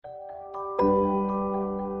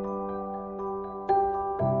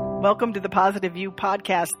Welcome to the Positive View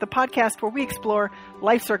Podcast, the podcast where we explore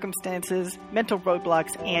life circumstances, mental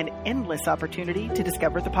roadblocks, and endless opportunity to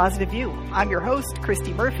discover the positive view. I'm your host,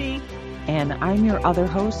 Christy Murphy. And I'm your other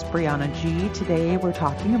host, Brianna G. Today we're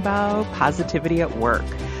talking about positivity at work.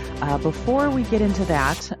 Before we get into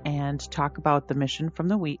that and talk about the mission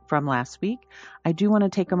from last week, I do want to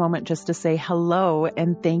take a moment just to say hello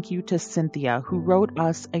and thank you to Cynthia, who wrote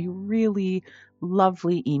us a really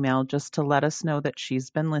lovely email just to let us know that she's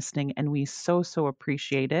been listening, and we so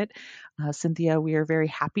appreciate it. Cynthia, we are very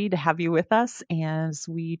happy to have you with us as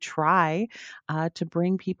we try to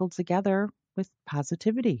bring people together with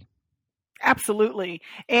positivity. Absolutely.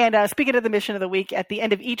 And speaking of the mission of the week, at the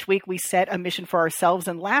end of each week, we set a mission for ourselves.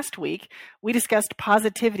 And last week, we discussed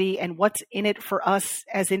positivity and what's in it for us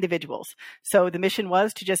as individuals. So the mission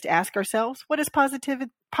was to just ask ourselves, what is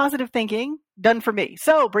positive thinking done for me?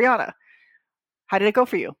 So, Brianna, how did it go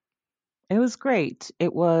for you? It was great.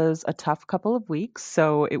 It was a tough couple of weeks,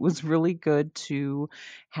 so it was really good to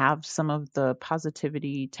have some of the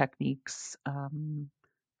positivity techniques kind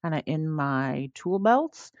of in my tool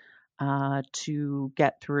belt to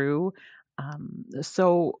get through.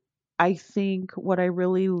 So I think what I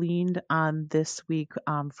really leaned on this week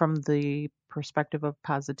from the perspective of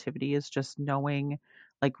positivity is just knowing,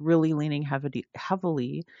 like really leaning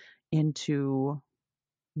heavily into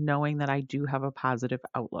knowing that I do have a positive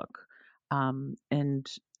outlook. And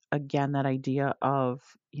again, that idea of,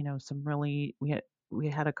 some really, we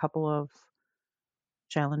had a couple of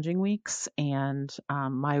challenging weeks, and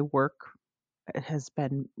my work has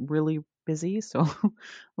been really busy. So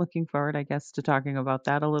looking forward, I guess, to talking about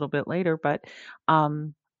that a little bit later. But,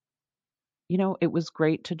 it was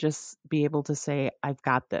great to just be able to say, I've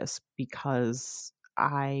got this, because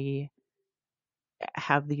I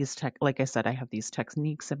have these like I said, I have these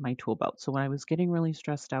techniques in my tool belt. So when I was getting really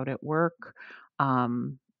stressed out at work,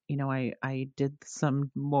 I did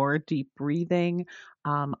some more deep breathing.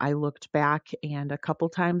 I looked back, and a couple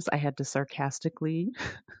times I had to sarcastically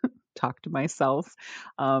talk to myself,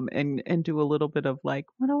 and do a little bit of like,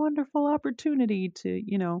 what a wonderful opportunity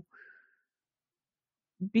to,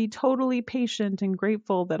 be totally patient and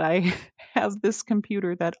grateful that I have this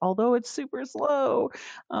computer that, although it's super slow,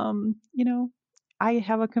 I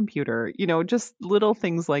have a computer, just little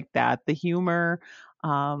things like that. The humor,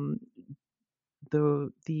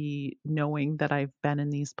 the knowing that I've been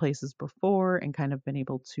in these places before and kind of been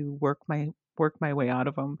able to work my way out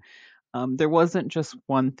of them. There wasn't just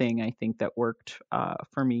one thing, I think, that worked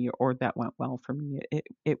for me or that went well for me.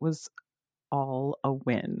 It was all a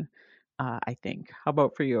win, I think. How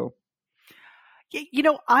about for you?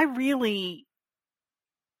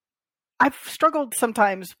 I've struggled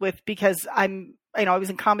sometimes because I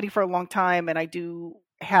was in comedy for a long time, and I do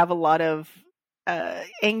have a lot of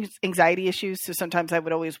anxiety issues. So sometimes I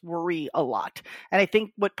would always worry a lot. And I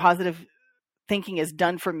think what positive thinking has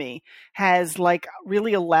done for me has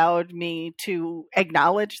really allowed me to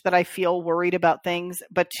acknowledge that I feel worried about things,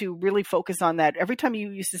 but to really focus on that. Every time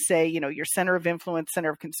you used to say, your center of influence,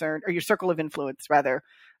 center of concern, or your circle of influence, rather,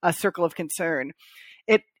 a circle of concern,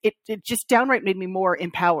 it just downright made me more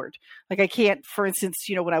empowered. Like I can't, for instance,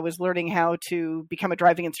 when I was learning how to become a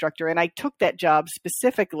driving instructor, and I took that job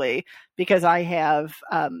specifically because I have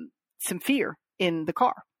some fear in the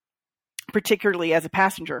car, particularly as a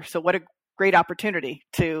passenger. So what a great opportunity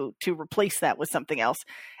to replace that with something else.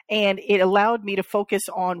 And it allowed me to focus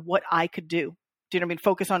on what I could do. Do you know what I mean?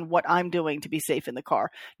 Focus on what I'm doing to be safe in the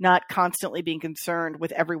car, not constantly being concerned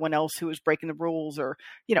with everyone else who is breaking the rules, or,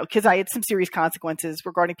 because I had some serious consequences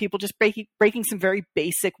regarding people just breaking some very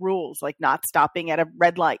basic rules, like not stopping at a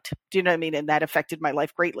red light. Do you know what I mean? And that affected my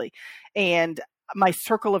life greatly. And my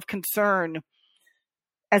circle of concern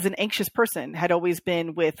as an anxious person had always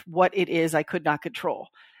been with what it is I could not control.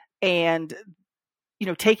 And,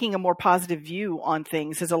 taking a more positive view on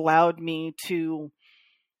things has allowed me to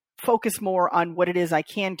focus more on what it is I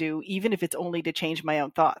can do, even if it's only to change my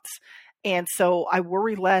own thoughts. And so I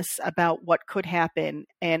worry less about what could happen,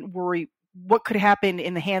 and worry what could happen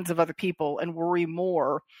in the hands of other people, and worry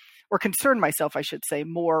more, or concern myself, I should say,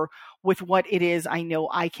 more with what it is I know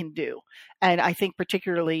I can do. And I think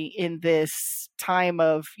particularly in this time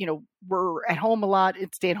of, we're at home a lot,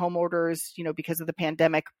 it's stay-at-home orders, because of the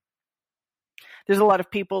pandemic. There's a lot of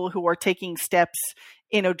people who are taking steps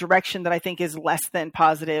in a direction that I think is less than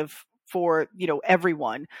positive for,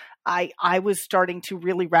 everyone. I was starting to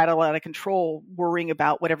really rattle out of control, worrying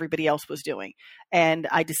about what everybody else was doing. And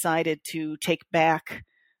I decided to take back,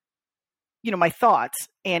 my thoughts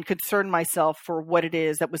and concern myself for what it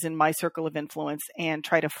is that was in my circle of influence, and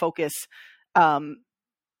try to focus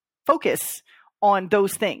on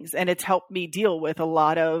those things. And it's helped me deal with a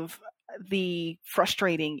lot of the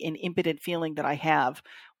frustrating and impotent feeling that I have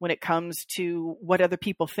when it comes to what other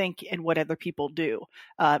people think and what other people do.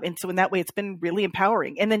 And so in that way, it's been really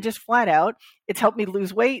empowering. And then just flat out, it's helped me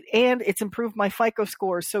lose weight and it's improved my FICO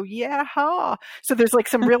score. So yeah, so there's like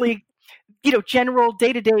some really, general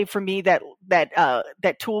day to day for me that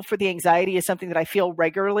tool for the anxiety is something that I feel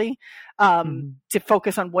regularly to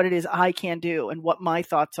focus on what it is I can do and what my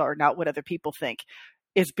thoughts are, not what other people think.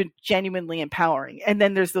 It's been genuinely empowering. And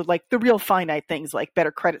then there's the real finite things like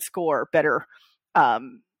better credit score, better,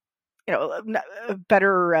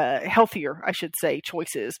 healthier, I should say,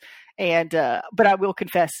 choices. And, but I will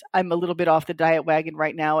confess, I'm a little bit off the diet wagon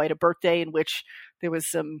right now. I had a birthday in which there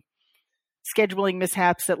was some scheduling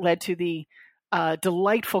mishaps that led to the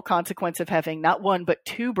delightful consequence of having not one, but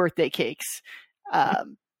 2 birthday cakes.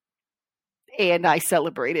 And I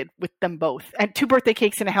celebrated with them both. And 2 birthday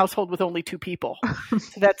cakes in a household with only 2 people.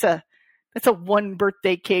 So that's a 1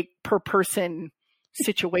 birthday cake per person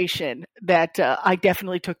situation that I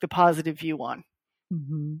definitely took the positive view on.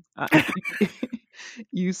 Mm-hmm.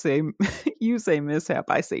 You say mishap,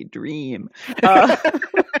 I say dream.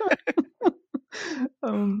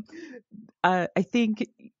 I think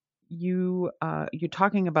you're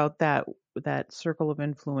talking about that circle of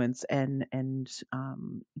influence and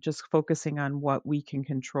just focusing on what we can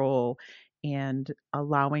control and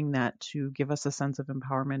allowing that to give us a sense of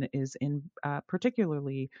empowerment is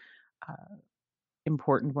particularly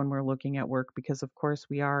important when we're looking at work, because of course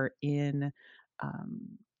we are in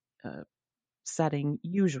a setting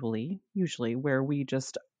usually where we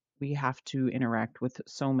have to interact with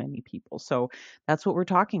so many people. So that's what we're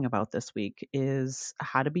talking about this week, is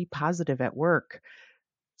how to be positive at work.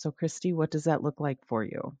 So Christy, what does that look like for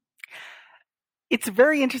you? It's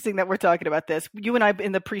very interesting that we're talking about this. You and I,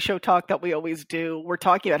 in the pre-show talk that we always do, we're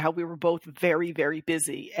talking about how we were both very, very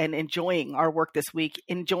busy and enjoying our work this week,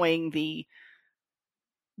 enjoying the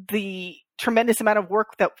tremendous amount of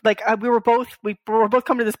work that we were both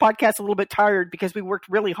coming to this podcast a little bit tired because we worked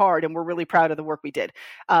really hard and we're really proud of the work we did.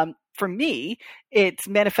 For me, it's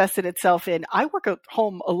manifested itself in I work at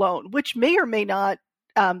home alone, which may or may not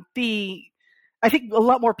be. I think a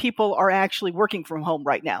lot more people are actually working from home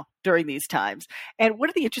right now during these times. And one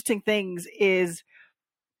of the interesting things is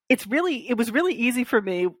it was really easy for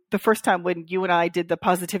me the first time when you and I did the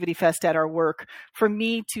Positivity Fest at our work, for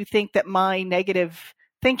me to think that my negative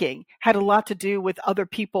thinking had a lot to do with other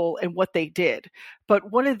people and what they did.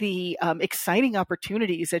 But one of the exciting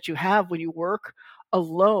opportunities that you have when you work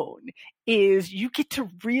alone is you get to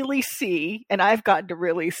really see, and I've gotten to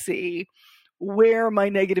really see, where my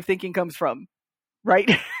negative thinking comes from, right?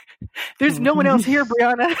 There's no one else here,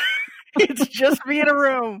 Brianna. It's just me in a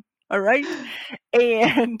room, all right?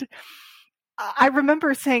 And I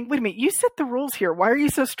remember saying, wait a minute, you set the rules here. Why are you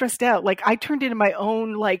so stressed out? Like, I turned into my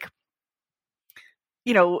own,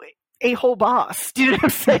 a whole boss. Do you know what I'm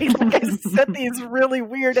saying? Like, I set these really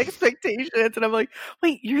weird expectations and I'm like,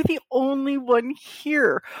 wait, you're the only one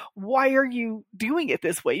here. Why are you doing it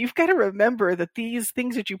this way? You've got to remember that these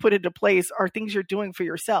things that you put into place are things you're doing for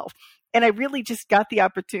yourself. And I really just got the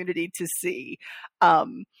opportunity to see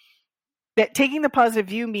that taking the positive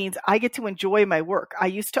view means I get to enjoy my work. I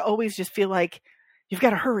used to always just feel like, you've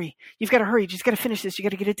got to hurry. You just got to finish this. You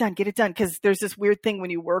got to get it done. Because there's this weird thing when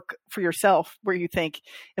you work for yourself where you think,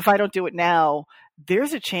 if I don't do it now,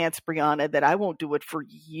 there's a chance, Brianna, that I won't do it for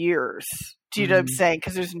years. Do you know what I'm saying?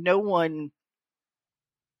 Because there's no one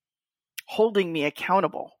holding me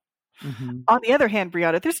accountable. Mm-hmm. On the other hand,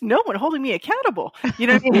 Brianna, there's no one holding me accountable. You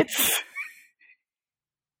know what I mean?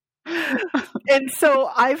 And so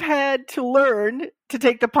I've had to learn to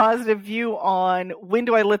take the positive view on when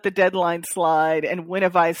do I let the deadline slide and when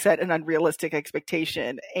have I set an unrealistic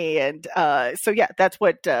expectation. And so, yeah, that's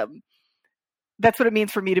what it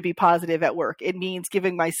means for me to be positive at work. It means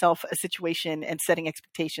giving myself a situation and setting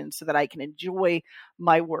expectations so that I can enjoy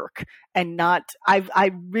my work and not,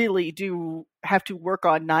 I really do have to work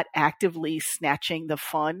on not actively snatching the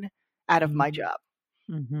fun out of my job.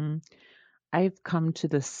 Mm-hmm. I've come to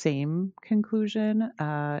the same conclusion,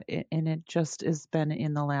 and it just has been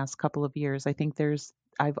in the last couple of years. I think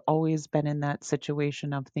I've always been in that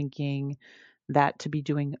situation of thinking that to be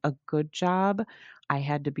doing a good job, I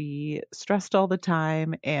had to be stressed all the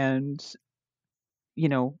time. And,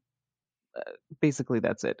 basically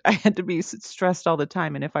that's it. I had to be stressed all the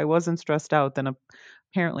time. And if I wasn't stressed out, then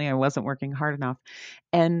apparently I wasn't working hard enough.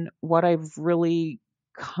 And what I've really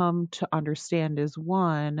come to understand is,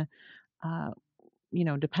 one,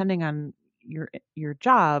 depending on your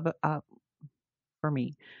job, for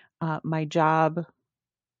me, my job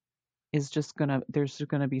is just there's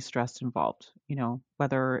going to be stress involved,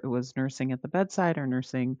 whether it was nursing at the bedside or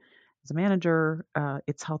nursing as a manager.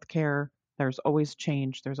 It's healthcare. There's always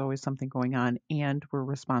change. There's always something going on, and we're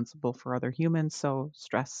responsible for other humans. So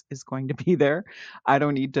stress is going to be there. I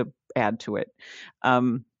don't need to add to it.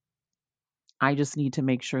 I just need to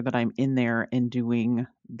make sure that I'm in there and doing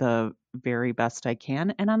the very best I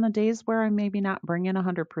can. And on the days where I'm maybe not bringing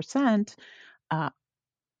 100%, uh,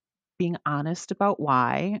 being honest about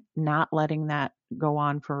why, not letting that go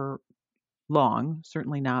on for long,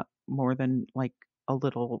 certainly not more than like a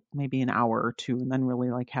little, maybe an hour or two, and then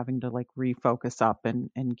really like having to like refocus up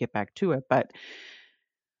and get back to it. But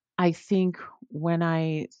I think when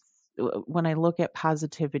I look at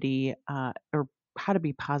positivity, or how to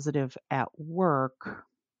be positive at work,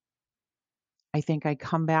 I think I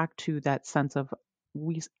come back to that sense of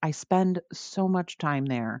I spend so much time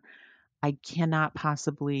there. I cannot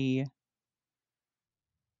possibly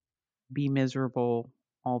be miserable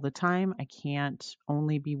all the time. I can't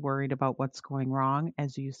only be worried about what's going wrong.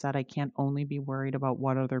 As you said, I can't only be worried about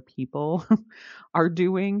what other people are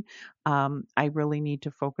doing. I really need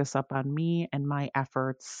to focus up on me and my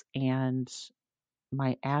efforts and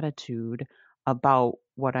my attitude about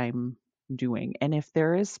what I'm doing. And if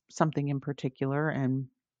there is something in particular, and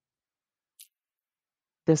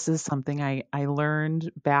this is something I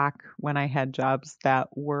learned back when I had jobs that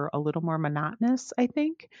were a little more monotonous, I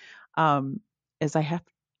think, is I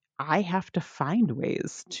have to find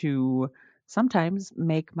ways to sometimes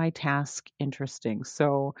make my task interesting.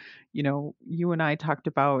 So, you and I talked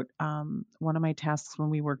about one of my tasks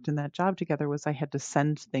when we worked in that job together was I had to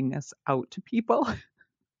send things out to people.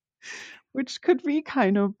 Which could be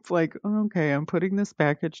kind of like, okay, I'm putting this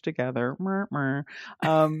package together. Mer, mer.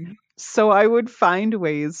 So I would find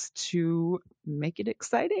ways to make it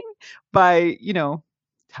exciting by,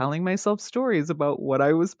 telling myself stories about what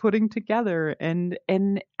I was putting together. And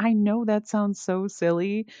I know that sounds so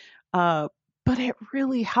silly, uh, but it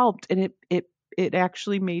really helped, and it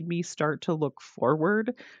actually made me start to look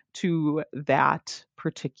forward to that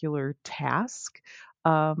particular task.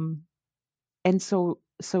 Um, and so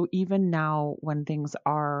even now when things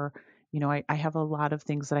are, I have a lot of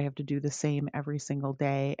things that I have to do the same every single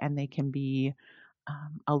day, and they can be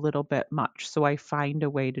a little bit much. So I find a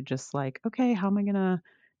way to just like, okay, how am I gonna,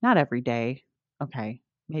 not every day, okay,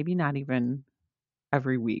 maybe not even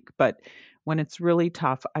every week, but when it's really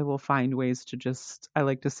tough, I will find ways to just, I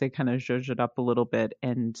like to say, kind of zhuzh it up a little bit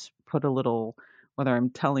and put a little, whether I'm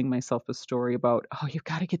telling myself a story about, oh, you've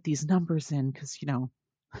got to get these numbers in because,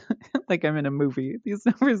 like I'm in a movie. These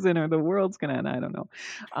numbers in or the world's gonna end. I don't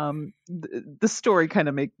know. The story kind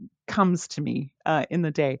of comes to me in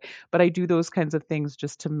the day, but I do those kinds of things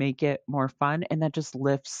just to make it more fun, and that just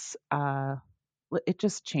lifts. It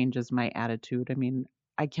just changes my attitude. I mean,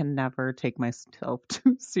 I can never take myself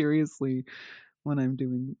too seriously when I'm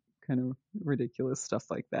doing kind of ridiculous stuff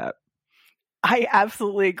like that. I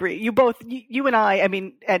absolutely agree. You and I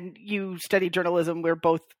mean, and you study journalism. We're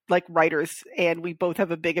both like writers, and we both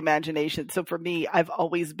have a big imagination. So for me, I've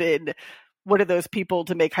always been one of those people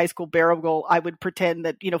to make high school bearable. I would pretend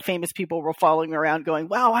that, famous people were following me around going,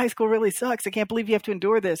 wow, high school really sucks. I can't believe you have to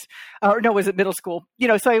endure this. Or no, was it middle school?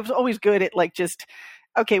 So I was always good at like just,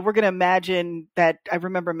 okay, we're going to imagine that. I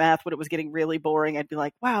remember math when it was getting really boring. I'd be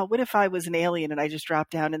like, wow, what if I was an alien and I just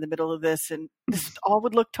dropped down in the middle of this, and this all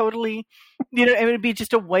would look totally, it would be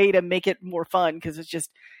just a way to make it more fun, because it's just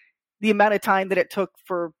the amount of time that it took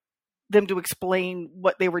for them to explain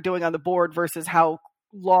what they were doing on the board versus how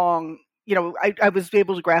long, I was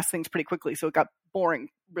able to grasp things pretty quickly. So it got boring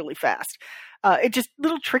really fast. It just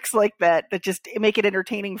little tricks like that just make it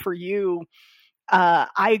entertaining for you.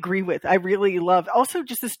 I agree with. I really love also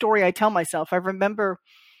just the story I tell myself. I remember,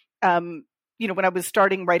 when I was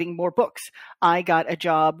starting writing more books, I got a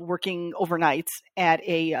job working overnights at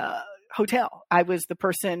a hotel. I was the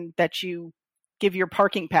person that you give your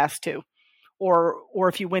parking pass to, or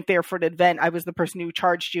if you went there for an event, I was the person who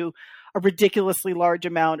charged you a ridiculously large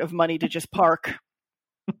amount of money to just park.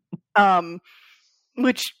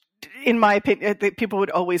 Which, in my opinion, people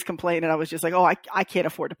would always complain, and I was just like, oh, I can't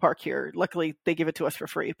afford to park here. Luckily, they give it to us for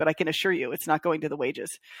free, but I can assure you it's not going to the wages,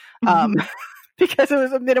 because it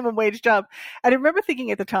was a minimum wage job. And I remember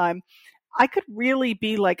thinking at the time, I could really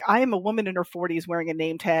be like, I am a woman in her 40s wearing a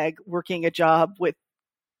name tag, working a job with,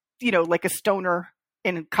 like a stoner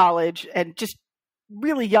in college and just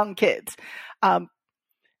really young kids.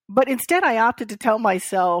 But instead, I opted to tell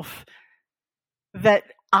myself that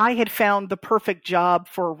I had found the perfect job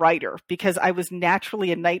for a writer because I was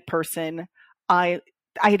naturally a night person. I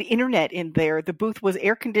had internet in there. The booth was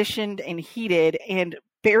air conditioned and heated and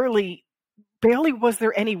barely barely was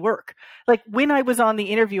there any work. Like when I was on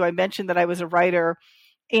the interview, I mentioned that I was a writer,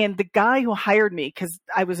 and the guy who hired me, because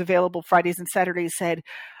I was available Fridays and Saturdays, said,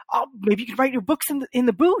 "Oh, maybe you can write your books in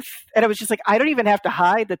the booth." And I was just like, I don't even have to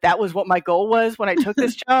hide that that was what my goal was when I took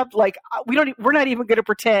this job. Like we're not even going to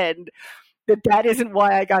pretend that that isn't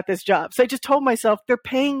why I got this job. So I just told myself they're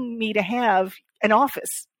paying me to have an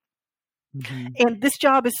office, Mhm. and this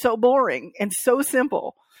job is so boring and so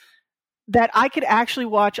simple that I could actually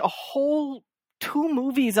watch a whole 2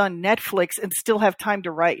 movies on Netflix and still have time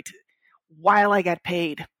to write while I got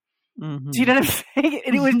paid. Do you know Mhm. what I'm saying?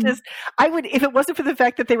 And it was just, I would, if it wasn't for the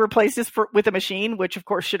fact that they replaced this with a machine, which of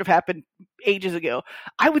course should have happened ages ago,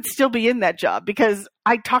 I would still be in that job because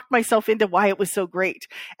I talked myself into why it was so great.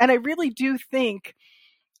 And I really do think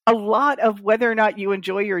a lot of whether or not you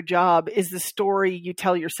enjoy your job is the story you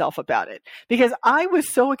tell yourself about it. Because I was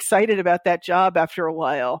so excited about that job after a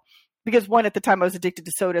while. Because one, at the time I was addicted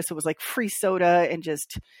to soda, so it was like free soda and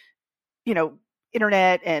just, you know,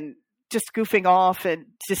 internet and just goofing off and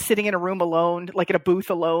just sitting in a room alone, like in a booth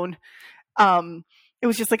alone. Um, it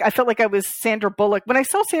was just like I felt like I was Sandra Bullock. When I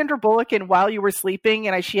saw Sandra Bullock in While You Were Sleeping,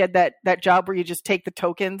 and she had that job where you just take the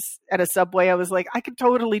tokens at a Subway, I was like, I could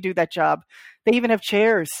totally do that job. They even have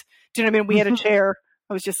chairs. Do you know what I mean? We had a chair.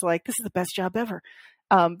 I was just like, this is the best job ever.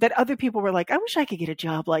 That other people were like, I wish I could get a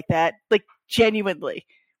job like that. Like genuinely,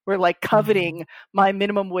 were like Mhm. coveting my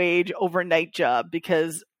minimum wage overnight job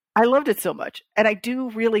because I loved it so much. And I do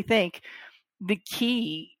really think the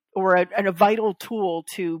key or a vital tool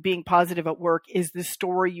to being positive at work is the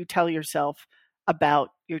story you tell yourself about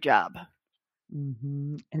your job.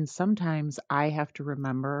 And sometimes I have to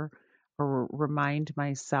remember or remind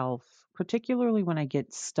myself, particularly when I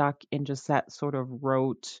get stuck in just that sort of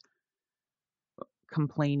rote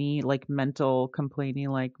complainy, like mental complainy,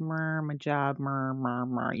 like my job,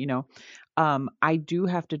 I do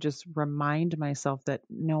have to just remind myself that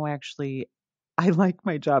no, actually, I like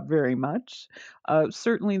my job very much.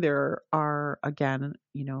 Certainly, there are again,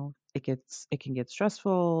 it can get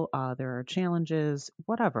stressful. There are challenges,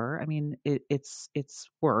 whatever. I mean, it's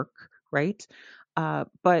work, right?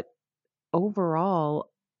 But overall,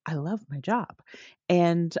 I love my job.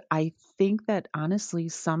 And I think that honestly,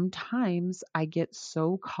 sometimes I get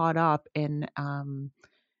so caught up in and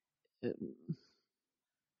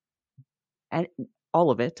all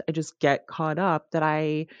of it. I just get caught up that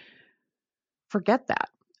I forget that.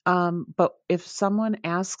 But if someone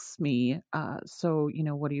asks me, so,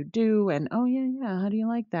 what do you do? And, oh, yeah, yeah, how do you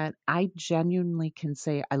like that? I genuinely can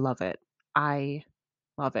say, I love it. I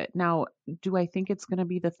love it. Now, do I think it's going to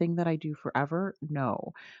be the thing that I do forever?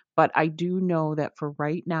 No. But I do know that for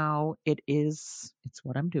right now, it's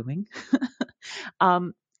what I'm doing.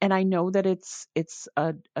 um, and I know that it's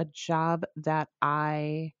a job that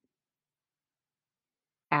I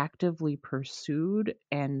actively pursued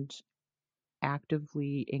and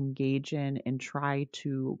actively engage in and try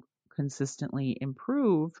to consistently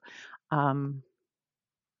improve. Um,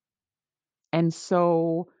 and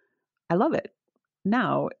so I love it.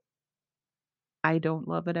 Now, I don't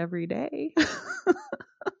love it every day.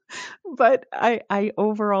 But I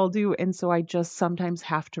overall do. And so I just sometimes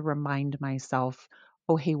have to remind myself,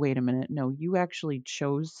 oh, hey, wait a minute. No, you actually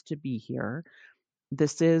chose to be here.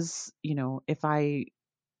 This is, if I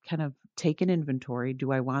kind of take an inventory,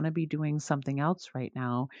 do I want to be doing something else right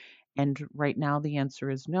now? And right now the answer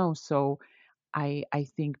is no. So I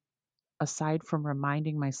think aside from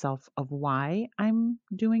reminding myself of why I'm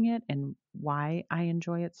doing it and why I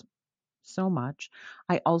enjoy it so much,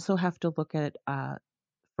 I also have to look at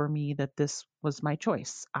for me that this was my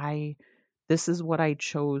choice. This is what I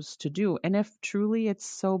chose to do. And if truly it's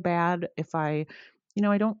so bad, if I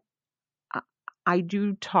don't, I, I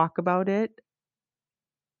do talk about it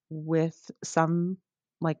with some,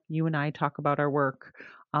 like you and I talk about our work.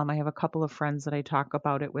 I have a couple of friends that I talk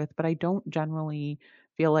about it with, but I don't generally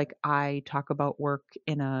feel like I talk about work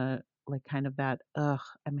in a like kind of that,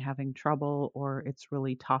 I'm having trouble or it's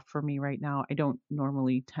really tough for me right now. I don't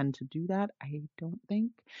normally tend to do that. I don't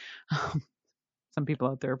think. Some people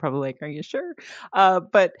out there are probably like, "Are you sure?"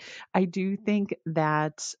 But I do think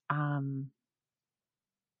that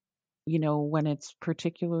when it's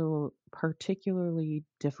particularly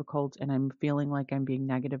difficult and I'm feeling like I'm being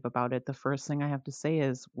negative about it, the first thing I have to say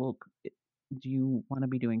is, "Well, do you want to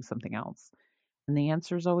be doing something else?" And the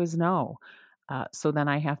answer is always no. So then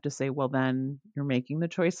I have to say, well, then you're making the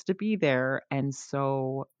choice to be there. And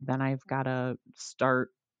so then I've got to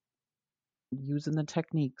start using the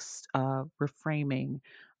techniques, reframing,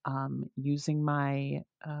 using my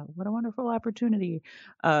what a wonderful opportunity,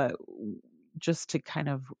 just to kind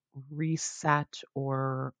of reset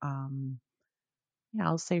or Yeah,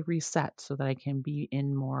 I'll say reset so that I can be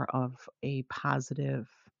in more of a positive,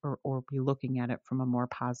 or be looking at it from a more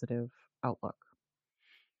positive outlook.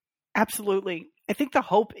 Absolutely. I think the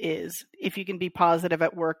hope is if you can be positive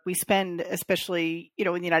at work, we spend, especially,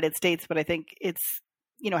 in the United States, but I think it's,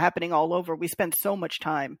 happening all over. We spend so much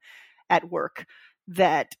time at work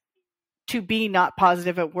that to be not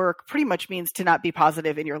positive at work pretty much means to not be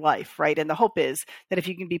positive in your life, right? And the hope is that if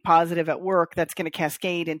you can be positive at work, that's going to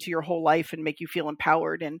cascade into your whole life and make you feel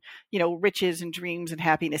empowered and, riches and dreams and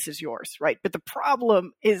happiness is yours, right? But the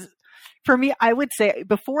problem is, for me, I would say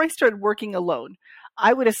before I started working alone,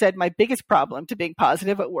 I would have said my biggest problem to being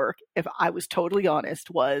positive at work, if I was totally honest,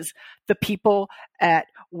 was the people at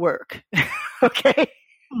work. Okay.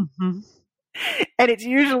 Hmm. And it's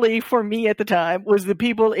usually for me at the time was the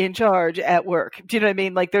people in charge at work. Do you know what I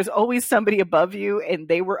mean? Like there's always somebody above you and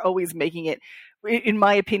they were always making it, in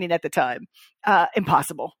my opinion at the time,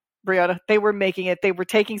 impossible. Brianna, they were making it. They were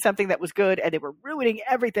taking something that was good and they were ruining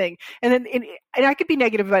everything. And then, and I could be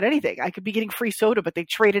negative about anything. I could be getting free soda, but they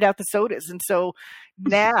traded out the sodas. And so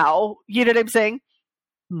now, you know what I'm saying?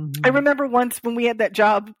 I Hmm. remember once when we had that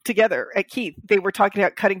job together at Keith, they were talking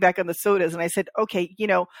about cutting back on the sodas. And I said, okay,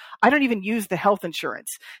 I don't even use the health insurance.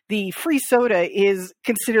 The free soda is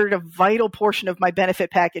considered a vital portion of my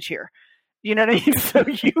benefit package here. You know what I mean? So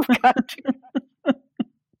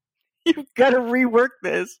you've got to rework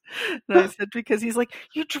this. And I said, because he's like,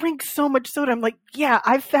 you drink so much soda. I'm like, yeah,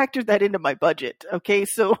 I've factored that into my budget. Okay.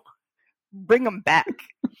 So bring them back.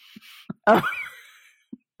 Um,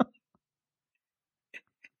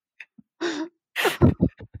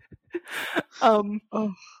 um,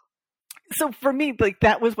 Oh. so for me, like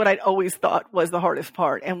that was what I'd always thought was the hardest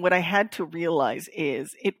part. And what I had to realize is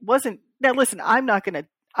it wasn't. Now, listen, I'm not going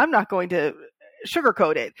to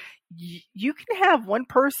sugarcoat it. You can have one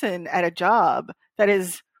person at a job that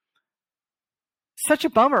is such a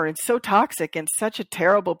bummer and so toxic and such a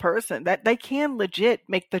terrible person that they can legit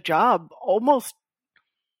make the job almost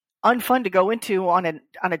unfun to go into on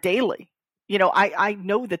a daily. I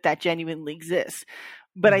know that genuinely exists.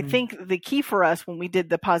 But I Hmm. think the key for us when we did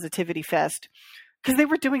the Positivity Fest, because they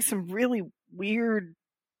were doing some really weird,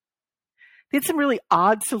 they had some really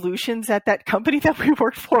odd solutions at that company that we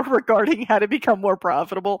worked for regarding how to become more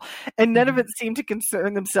profitable. And none of Hmm. it seemed to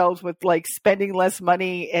concern themselves with like spending less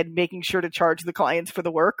money and making sure to charge the clients for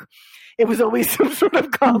the work. It was always some sort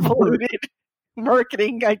of convoluted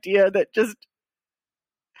marketing idea that just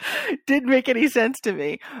didn't make any sense to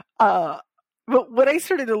me. But what I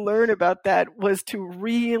started to learn about that was to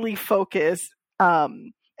really focus.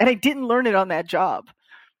 And I didn't learn it on that job.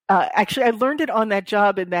 Actually, I learned it on that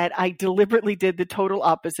job in that I deliberately did the total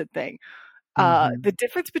opposite thing. Hmm. The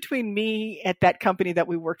difference between me at that company that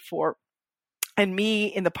we worked for and me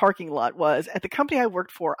in the parking lot was at the company I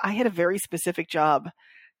worked for, I had a very specific job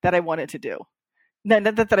that I wanted to do. No,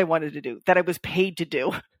 not that I wanted to do, that I was paid to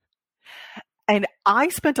do. And I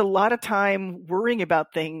spent a lot of time worrying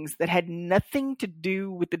about things that had nothing to do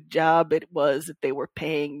with the job it was that they were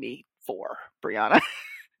paying me for, Brianna.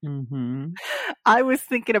 Hmm. I was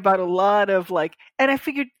thinking about a lot of like, and I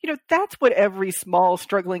figured, that's what every small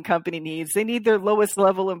struggling company needs. They need their lowest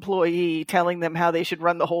level employee telling them how they should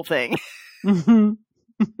run the whole thing. Hmm.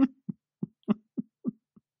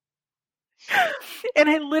 And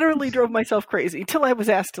I literally drove myself crazy until I was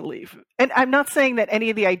asked to leave. And I'm not saying that any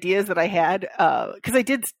of the ideas that I had, because I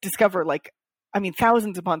did discover like, I mean,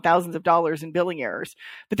 thousands upon thousands of dollars in billing errors,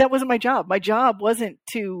 but that wasn't my job. My job wasn't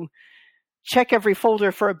to check every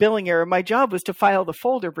folder for a billing error. My job was to file the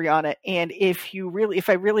folder, Brianna. And if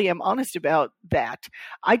I really am honest about that,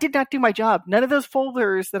 I did not do my job. None of those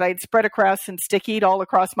folders that I had spread across and stickied all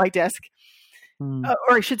across my desk,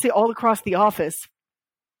 or I should say all across the office,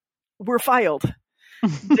 were filed.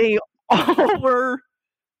 They all were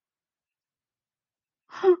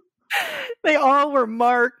they all were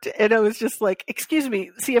marked, and I was just like, excuse me,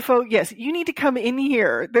 CFO, yes, you need to come in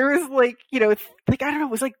here. There is like, it's like, I don't know,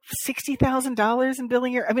 it was like $60,000 in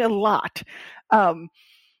billing error. I mean, a lot. Um,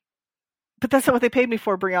 but that's not what they paid me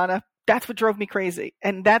for, Brianna. That's what drove me crazy.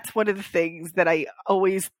 And that's one of the things that I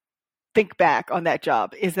always think back on that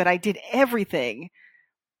job is that I did everything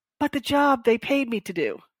but the job they paid me to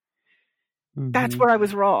do. That's Hmm. where I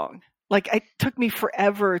was wrong. Like it took me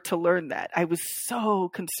forever to learn that. I was so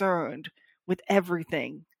concerned with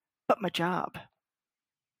everything but my job.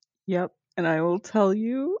 Yep. And I will tell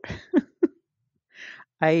you,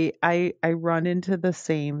 I run into the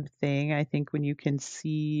same thing. I think when you can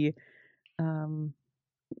see, um,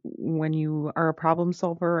 when you are a problem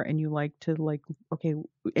solver and you like to like, okay,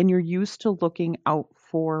 and you're used to looking out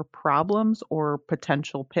for problems or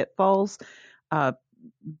potential pitfalls, uh,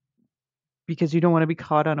 because you don't want to be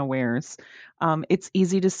caught unawares. It's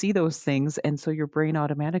easy to see those things, and so your brain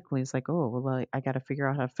automatically is like, "Oh, well, I got to figure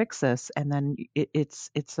out how to fix this," and then it's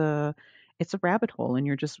a rabbit hole, and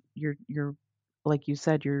you're like you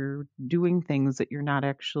said, you're doing things that you're not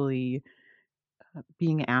actually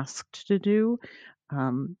being asked to do.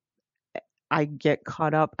 Um, I get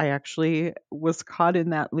caught up. I actually was caught in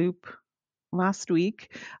that loop last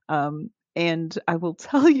week. And I will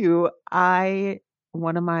tell you,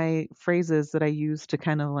 one of my phrases that I use to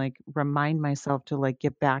kind of like remind myself to like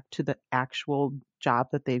get back to the actual job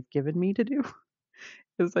that they've given me to do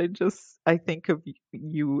is I think of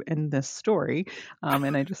you in this story,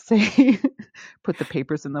 and I just say, put the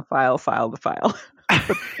papers in the file, file the file, put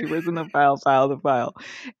the papers in the file, file the file,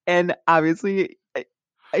 and obviously,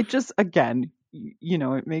 I just again,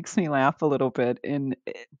 it makes me laugh a little bit,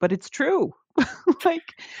 but it's true.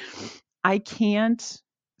 Like, I can't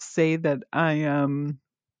say that I am,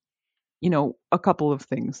 a couple of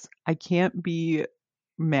things. I can't be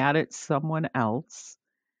mad at someone else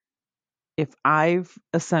if I've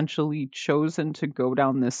essentially chosen to go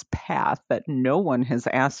down this path that no one has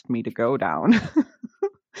asked me to go down,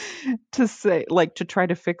 to say, like, to try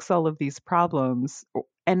to fix all of these problems,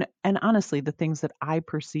 and honestly, the things that I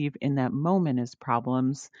perceive in that moment as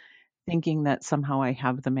problems, thinking that somehow I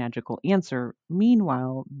have the magical answer.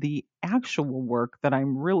 Meanwhile, the actual work that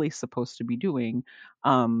I'm really supposed to be doing,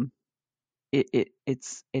 um,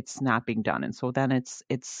 it's not being done, and so then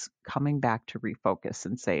it's coming back to refocus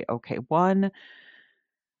and say, okay, one,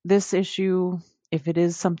 this issue, if it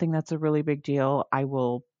is something that's a really big deal, I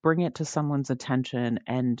will bring it to someone's attention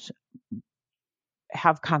and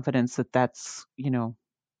have confidence that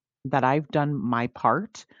that I've done my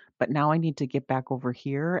part, but now I need to get back over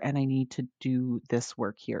here and I need to do this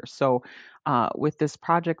work here. So, with this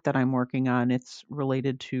project that I'm working on, it's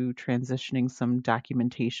related to transitioning some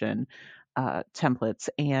documentation templates.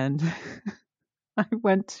 And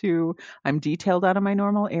I'm detailed out of my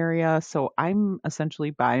normal area. So I'm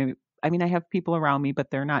essentially I mean, I have people around me, but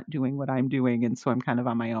they're not doing what I'm doing. And so I'm kind of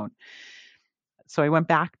on my own. So I went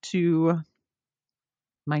back to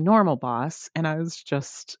my normal boss and I was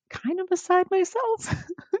just kind of beside myself.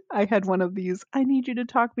 I had one of these, I need you to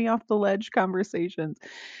talk me off the ledge conversations.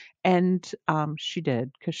 And she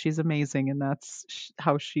did, because she's amazing and that's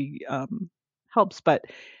how she helps. But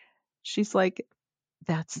she's like,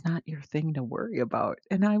 that's not your thing to worry about.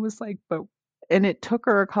 And I was like, but, and it took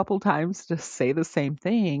her a couple times to say the same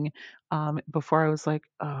thing before I was like,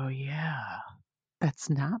 oh, yeah, that's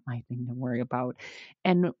not my thing to worry about.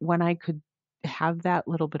 And when I could have that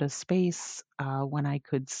little bit of space, when I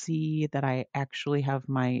could see that I actually have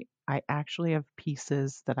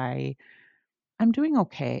pieces that I'm doing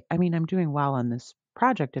okay. I mean, I'm doing well on this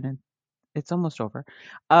project and it's almost over.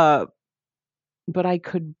 Uh, but I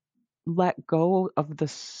could let go of the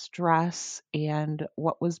stress and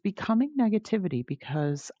what was becoming negativity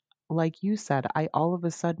because, like you said, I all of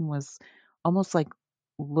a sudden was almost like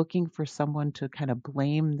looking for someone to kind of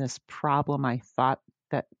blame this problem I thought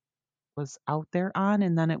that was out there on.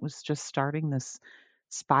 And then it was just starting this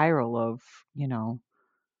spiral of,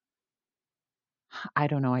 I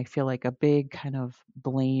don't know, I feel like a big kind of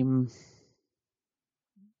blame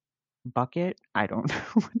bucket. I don't know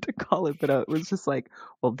what to call it, but it was just like,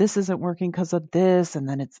 well, this isn't working because of this, and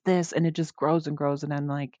then it's this, and it just grows and grows. And I'm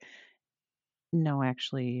like, no,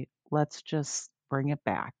 actually, let's just bring it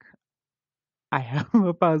back. I have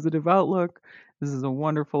a positive outlook. This is a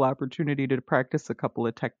wonderful opportunity to practice a couple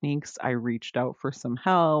of techniques. I reached out for some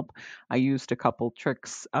help. I used a couple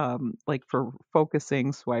tricks, like for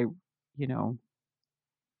focusing. So I, you know,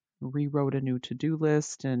 rewrote a new to-do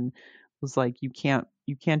list and was like, you can't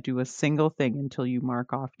do a single thing until you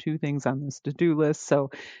mark off two things on this to-do list. So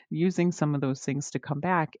using some of those things to come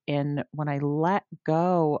back. And when I let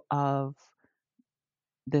go of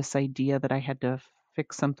this idea that I had to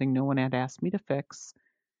fix something no one had asked me to fix,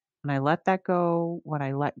 when I let that go, when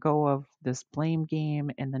I let go of this blame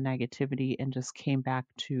game and the negativity and just came back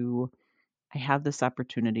to, I have this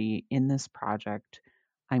opportunity in this project.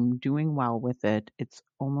 I'm doing well with it. It's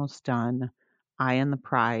almost done. Eye on the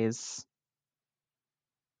prize.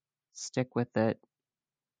 Stick with it.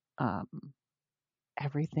 Um,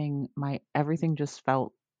 everything just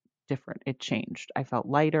felt different. It changed. I felt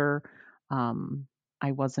lighter.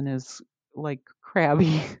 I wasn't as like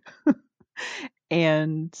crabby,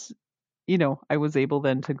 and I was able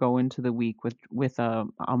then to go into the week with a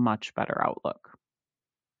much better outlook.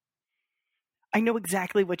 I know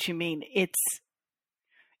exactly what you mean.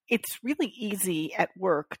 It's really easy at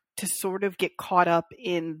work to sort of get caught up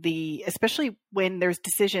in especially when there's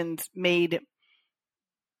decisions made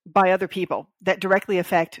by other people that directly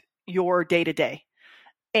affect your day to day.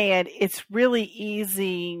 And it's really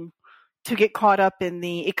easy to get caught up in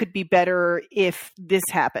it could be better if this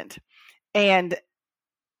happened. And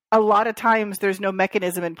a lot of times there's no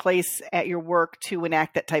mechanism in place at your work to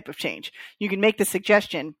enact that type of change. You can make the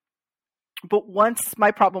suggestion, but once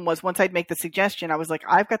I'd make the suggestion, I was like,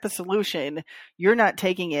 I've got the solution. You're not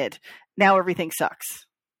taking it. Now everything sucks.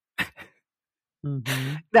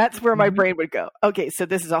 Mm-hmm. That's where my brain would go. Okay, so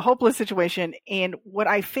this is a hopeless situation. And what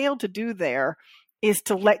I failed to do there is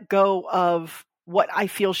to let go of what I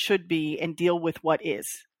feel should be and deal with what is.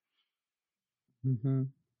 Mm-hmm.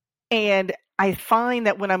 And I find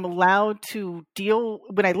that when I'm allowed to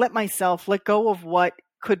when I let myself let go of what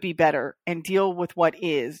could be better and deal with what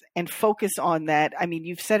is and focus on that. I mean,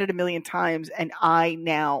 you've said it a million times, and I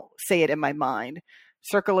now say it in my mind.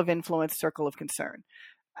 Circle of influence, circle of concern.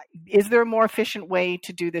 Is there a more efficient way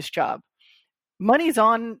to do this job? Money's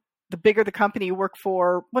on the bigger the company you work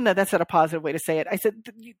for. Well, no, that's not a positive way to say it. I said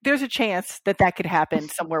there's a chance that could happen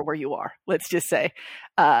somewhere where you are. Let's just say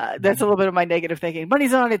that's a little bit of my negative thinking.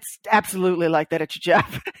 Money's on. It's absolutely like that at your job.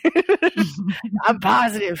 I'm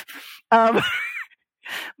positive.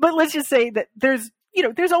 But let's just say that there's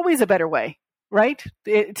always a better way, right?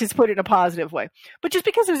 To put it in a positive way. But just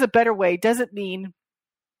because there's a better way doesn't mean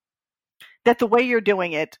that the way you're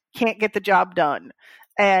doing it can't get the job done.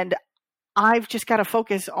 And I've just got to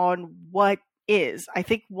focus on what is. I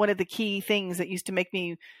think one of the key things that used to make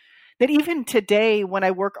me, that even today when I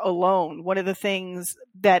work alone, one of the things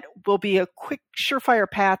that will be a quick, surefire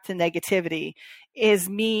path to negativity is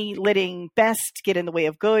me letting best get in the way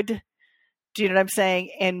of good. Do you know what I'm saying?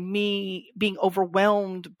 And me being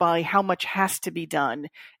overwhelmed by how much has to be done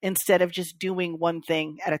instead of just doing one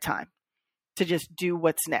thing at a time, to just do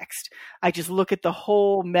what's next. I just look at the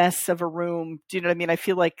whole mess of a room. Do you know what I mean? I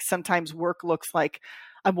feel like sometimes work looks like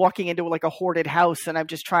I'm walking into like a hoarded house and I'm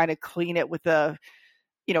just trying to clean it with a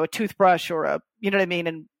toothbrush or you know what I mean?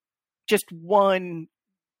 And just one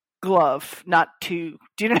glove, not two.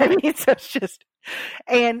 Do you know what I mean? So it's just,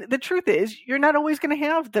 and the truth is you're not always going to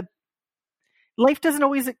have life doesn't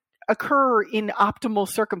always occur in optimal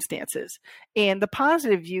circumstances. And the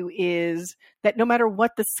positive view is that no matter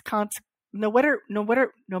what the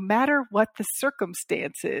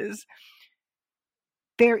circumstances,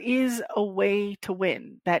 there is a way to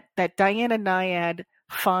win. That Diana Nyad,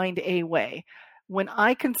 find a way. When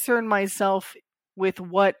I concern myself with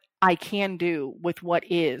what I can do, with what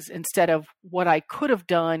is, instead of what I could have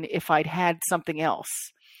done if I'd had something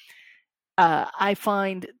else, I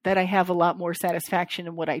find that I have a lot more satisfaction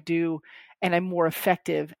in what I do, and I'm more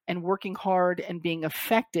effective. And working hard and being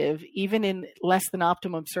effective, even in less than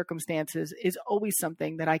optimum circumstances, is always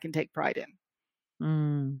something that I can take pride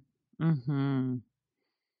in. Mm-hmm.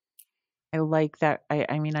 I like that.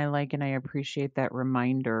 I mean, I like and I appreciate that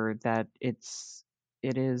reminder that it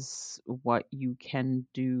is what you can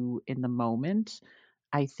do in the moment.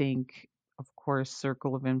 I think, of course,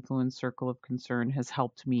 circle of influence, circle of concern has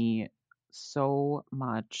helped me so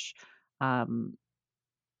much to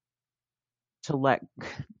let,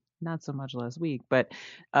 not so much last week, but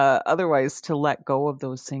otherwise to let go of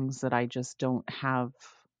those things that I just don't have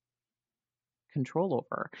control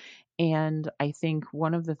over. And I think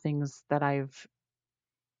one of the things that I've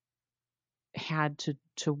had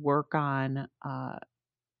to work on,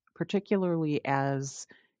 particularly as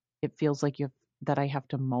it feels like that I have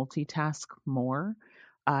to multitask more,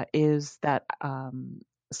 is that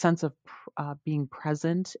sense of being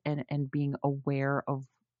present and being aware of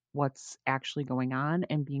what's actually going on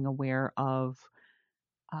and being aware of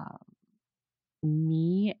uh,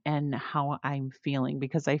 me and how I'm feeling.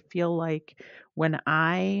 Because I feel like when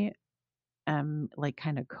I like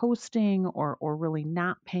kind of coasting or really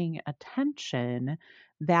not paying attention,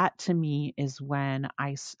 that to me is when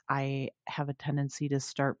I have a tendency to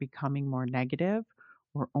start becoming more negative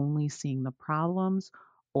or only seeing the problems,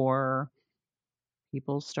 or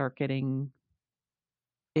people start getting,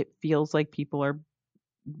 it feels like people are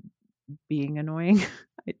being annoying.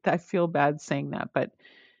 I feel bad saying that, but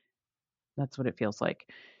that's what it feels like.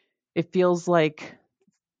 It feels like,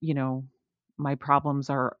 you know, my problems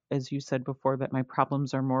are, as you said before, that my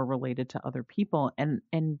problems are more related to other people. And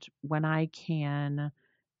when I can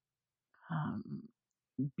um,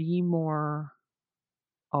 be more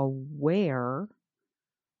aware,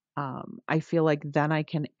 I feel like then I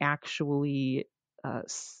can actually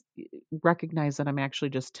recognize that I'm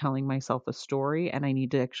actually just telling myself a story, and I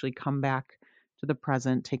need to actually come back to the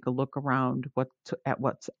present, take a look around at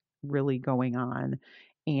what's really going on.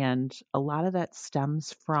 And a lot of that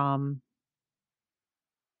stems from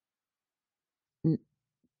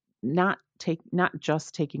not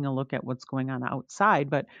just taking a look at what's going on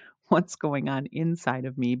outside, but what's going on inside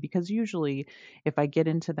of me, because usually if I get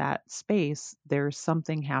into that space, there's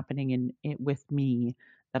something happening in it with me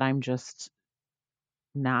that I'm just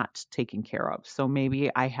not taken care of. So maybe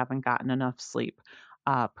I haven't gotten enough sleep.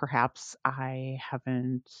 Perhaps I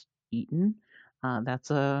haven't eaten.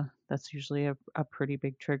 That's usually a pretty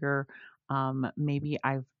big trigger. Maybe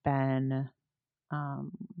I've been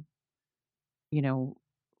um, you know,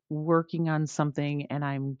 working on something and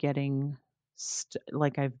I'm getting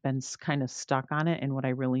like I've been kind of stuck on it. And what I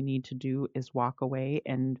really need to do is walk away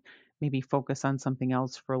and maybe focus on something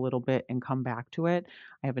else for a little bit and come back to it.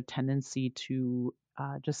 I have a tendency to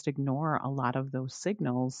just ignore a lot of those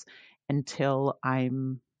signals until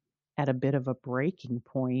I'm at a bit of a breaking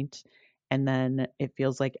point, and then it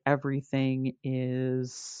feels like everything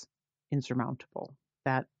is insurmountable.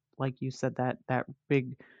 That, like you said, that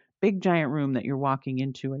big giant room that you're walking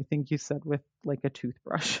into, I think you said, with like a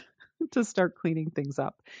toothbrush to start cleaning things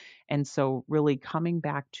up. And so really coming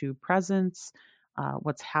back to presence,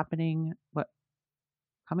 what's happening, what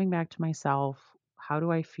coming back to myself, how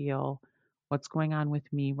do I feel? What's going on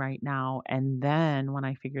with me right now? And then when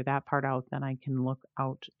I figure that part out, then I can look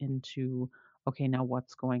out into, okay, now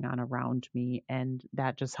what's going on around me? And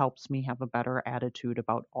that just helps me have a better attitude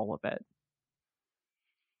about all of it.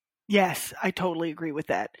 Yes, I totally agree with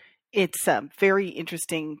that. It's very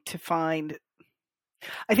interesting to find.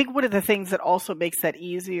 I think one of the things that also makes that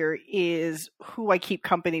easier is who I keep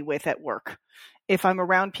company with at work. If I'm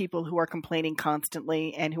around people who are complaining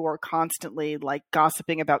constantly and who are constantly like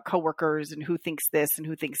gossiping about coworkers and who thinks this and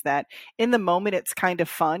who thinks that, in the moment it's kind of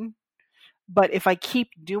fun. But if I keep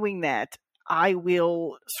doing that, I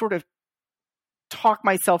will sort of talk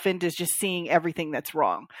myself into just seeing everything that's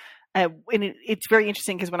wrong. And it's very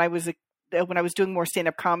interesting because when I was doing more stand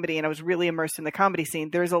up comedy and I was really immersed in the comedy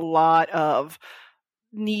scene, there's a lot of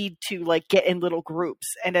need to like get in little groups.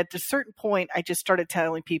 And at a certain point, I just started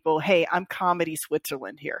telling people, "Hey, I'm Comedy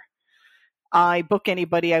Switzerland here. I book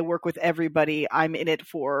anybody. I work with everybody. I'm in it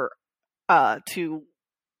for to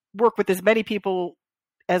work with as many people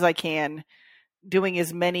as I can, doing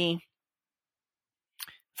as many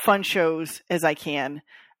fun shows as I can,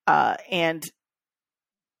 and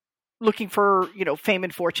looking for, fame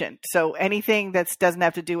and fortune. So anything that doesn't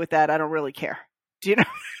have to do with that, I don't really care." Do you know?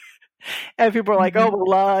 And people are like, "Oh, Hmm. well,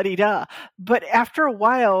 la di da." But after a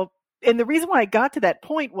while, and the reason why I got to that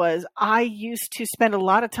point was I used to spend a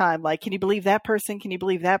lot of time like, "Can you believe that person? Can you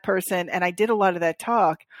believe that person?" And I did a lot of that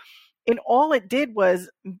talk. And all it did was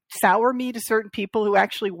sour me to certain people who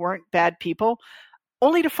actually weren't bad people,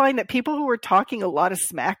 only to find that people who were talking a lot of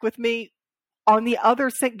smack with me on the other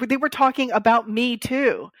thing, they were talking about me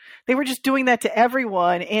too. They were just doing that to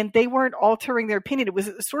everyone and they weren't altering their opinion. It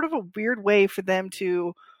was sort of a weird way for them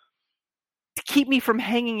to keep me from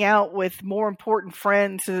hanging out with more important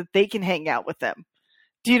friends so that they can hang out with them.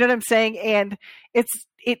 Do you know what I'm saying? And it's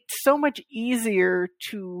so much easier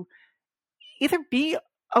to either be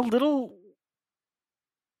a little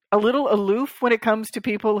aloof when it comes to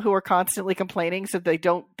people who are constantly complaining, so they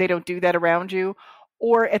don't do that around you,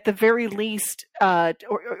 or at the very least,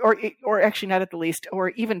 or actually not at the least, or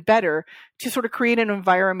even better, to sort of create an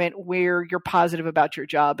environment where you're positive about your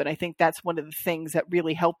job. And I think that's one of the things that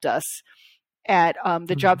really helped us at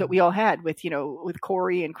the job that Hmm. we all had with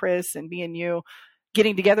Corey and Chris and me and you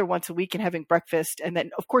getting together once a week and having breakfast. And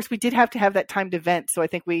then of course we did have to have that timed event. So I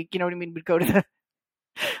think we, you know what I mean? We'd go to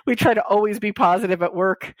we try to always be positive at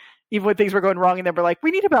work, even when things were going wrong. And then we're like,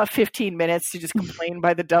 we need about 15 minutes to just complain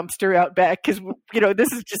by the dumpster out back because,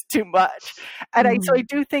 this is just too much. And so I Hmm.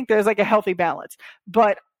 do think there's like a healthy balance.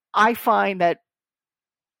 But I find that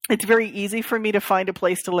it's very easy for me to find a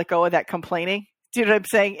place to let go of that complaining. Do you know what I'm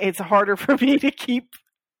saying? It's harder for me to keep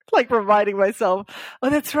like reminding myself, "Oh,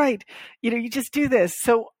 that's right. You just do this."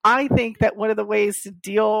 So I think that one of the ways to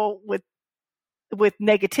deal with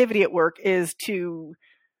negativity at work is to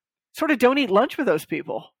sort of don't eat lunch with those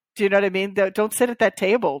people. Do you know what I mean? Don't sit at that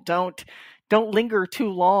table. Don't linger too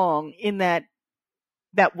long in that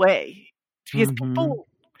way, because Hmm. people,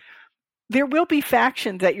 there will be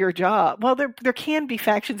factions at your job. Well, there can be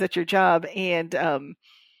factions at your job, and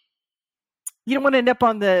you don't want to end up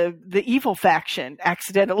on the evil faction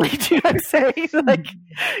accidentally. Do you know what I'm saying? Like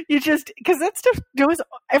you just, because that stuff goes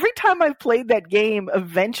every time I've played that game.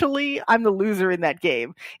 Eventually, I'm the loser in that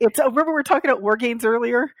game. It's remember we were talking about war games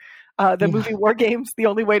earlier. The Yeah. movie War Games. The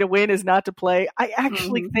only way to win is not to play. I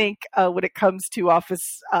actually Hmm. think when it comes to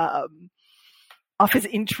office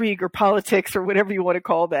intrigue or politics or whatever you want to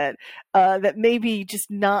call that, that maybe just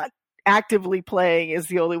not actively playing is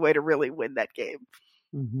the only way to really win that game.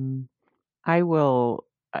 Hmm. I will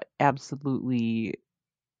absolutely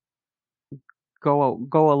go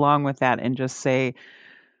along with that and just say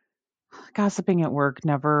gossiping at work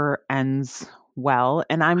never ends well.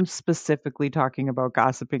 And I'm specifically talking about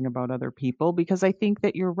gossiping about other people because I think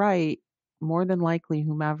that you're right. More than likely,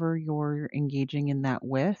 whomever you're engaging in that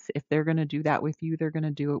with, if they're going to do that with you, they're going to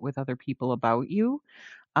do it with other people about you.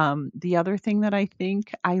 The other thing that I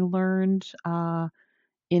think I learned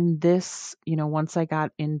in this, once I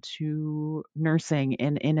got into nursing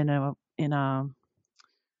and in a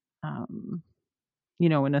um,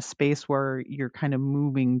 in a space where you're kind of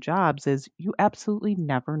moving jobs is you absolutely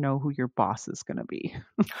never know who your boss is going to be.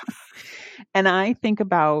 And I think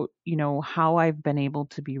about, how I've been able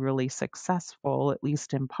to be really successful, at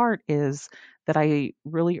least in part, is that I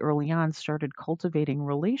really early on started cultivating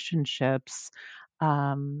relationships.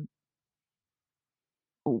 Um,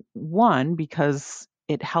 One, because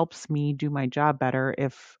it helps me do my job better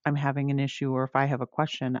if I'm having an issue or if I have a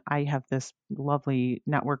question. I have this lovely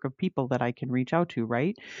network of people that I can reach out to,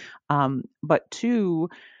 right? But two,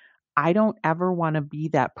 I don't ever want to be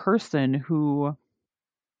that person who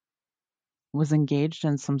was engaged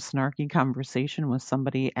in some snarky conversation with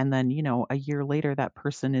somebody and then a year later that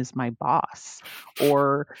person is my boss,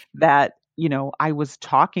 or that I was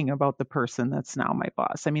talking about the person that's now my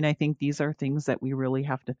boss. I mean, I think these are things that we really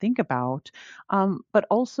have to think about. But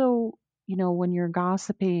also, when you're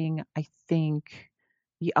gossiping, I think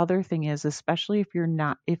the other thing is, especially if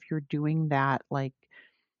you're doing that, like,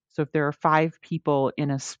 so if there are 5 people in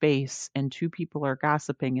a space and 2 people are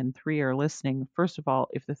gossiping and 3 are listening, first of all,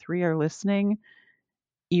 if the 3 are listening,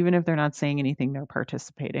 even if they're not saying anything, they're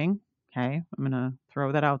participating. Okay, I'm gonna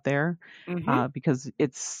throw that out there Hmm. because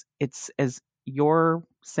it's as you're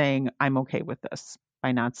saying, I'm okay with this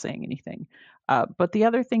by not saying anything. But the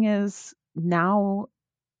other thing is now,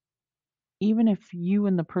 even if you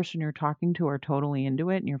and the person you're talking to are totally into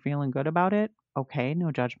it and you're feeling good about it, okay,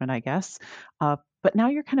 no judgment, I guess. But now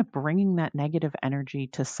you're kind of bringing that negative energy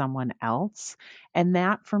to someone else, and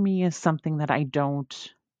that for me is something that I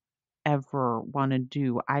don't ever want to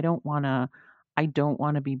do. I don't want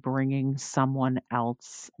to be bringing someone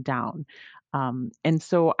else down. And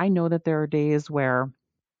so I know that there are days where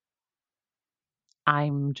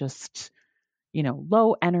I'm just,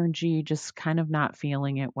 low energy, just kind of not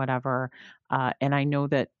feeling it, whatever. And I know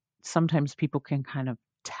that sometimes people can kind of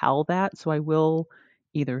tell that. So I will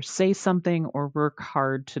either say something or work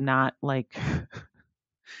hard to not like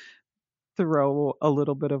throw a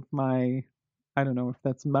little bit of my, I don't know if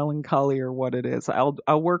that's melancholy or what it is. I'll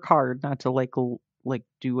work hard not to like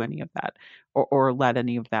do any of that, or let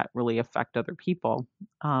any of that really affect other people.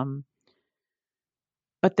 Um,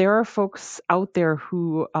 but there are folks out there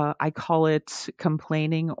who I call it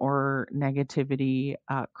complaining or negativity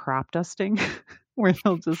crop dusting, where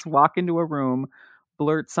they'll just walk into a room,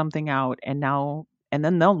 blurt something out, and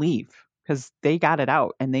then they'll leave because they got it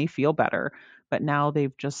out and they feel better. But now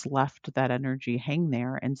they've just left that energy hang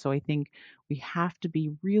there. And so I think we have to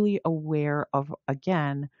be really aware of,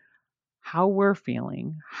 again, how we're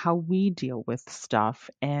feeling, how we deal with stuff,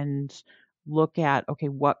 and look at, okay,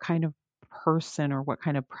 what kind of person or what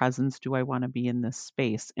kind of presence do I want to be in this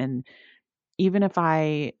space? And even if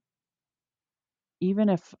I even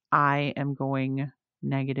if I am going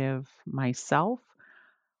negative myself,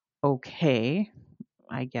 okay,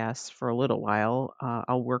 I guess for a little while,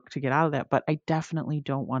 I'll work to get out of that. But I definitely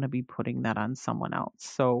don't want to be putting that on someone else.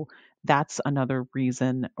 So that's another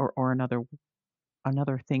reason, or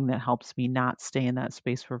another thing that helps me not stay in that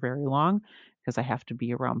space for very long, because I have to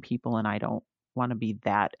be around people and I don't want to be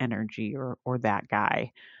that energy or that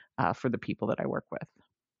guy for the people that I work with.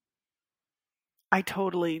 I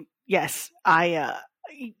totally, yes.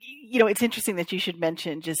 It's interesting that you should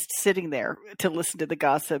mention just sitting there to listen to the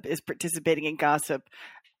gossip is participating in gossip,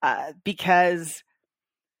 because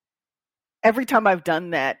every time I've done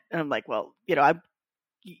that, and I'm like, well, if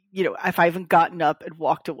I haven't gotten up and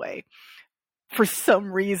walked away, for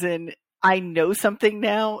some reason, I know something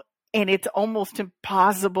now, and it's almost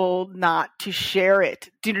impossible not to share it.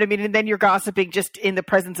 Do you know what I mean? And then you're gossiping just in the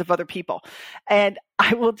presence of other people. And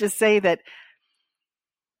I will just say that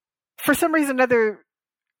for some reason or other,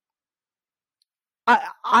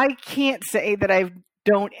 I can't say that I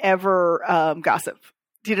don't ever gossip.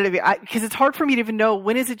 Do you know what I mean? Because it's hard for me to even know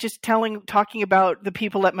when is it just talking about the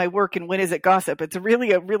people at my work and when is it gossip. It's a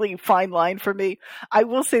really fine line for me. I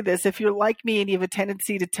will say this: if you're like me and you have a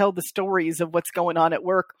tendency to tell the stories of what's going on at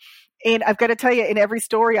work, and I've got to tell you, in every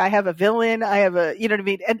story I have a villain, I have you know what I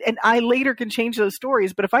mean, and I later can change those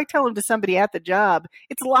stories. But if I tell them to somebody at the job,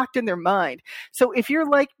 it's locked in their mind. So if you're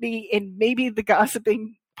like me and maybe the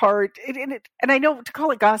gossiping part, and I know to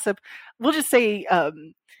call it gossip, we'll just say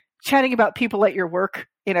chatting about people at your work,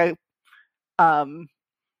 um,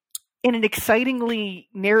 in an excitingly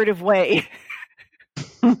narrative way,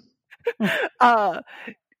 uh,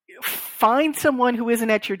 find someone who isn't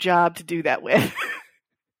at your job to do that with.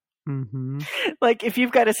 Mm-hmm. Like if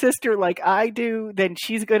you've got a sister like I do, then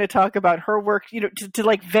she's going to talk about her work, to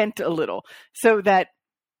like vent a little so that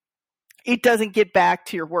it doesn't get back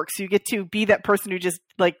to your work. So you get to be that person who just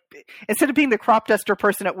like, instead of being the crop duster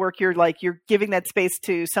person at work, you're giving that space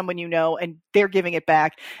to someone and they're giving it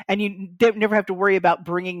back. And you never have to worry about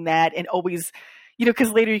bringing that and always,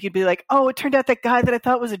 because later you could be like, oh, it turned out that guy that I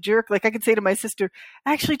thought was a jerk. Like I could say to my sister,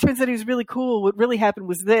 actually, it turns out he was really cool. What really happened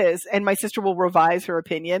was this. And my sister will revise her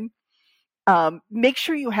opinion. Make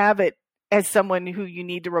sure you have it as someone who you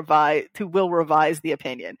need to revise, who will revise the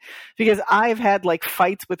opinion. Because I've had like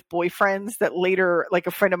fights with boyfriends that later, like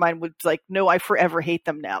a friend of mine was like, no, I forever hate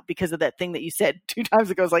them now because of that thing that you said 2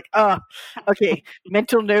 times ago. I was like, okay,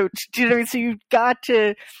 mental note. Do you know what I mean? So you've got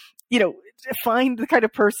to, find the kind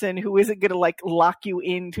of person who isn't going to like lock you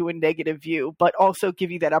into a negative view, but also give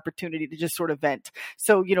you that opportunity to just sort of vent.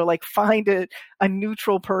 So, like find a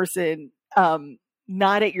neutral person,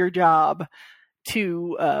 not at your job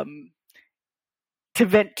to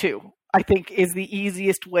vent to, I think is the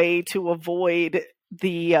easiest way to avoid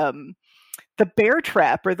the bear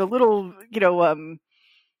trap or the little,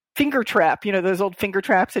 finger trap, those old finger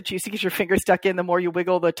traps that you used to get your finger stuck in. The more you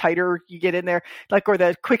wiggle, the tighter you get in there. Like, or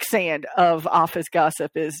the quicksand of office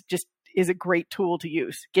gossip is a great tool to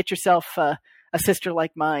use. Get yourself a sister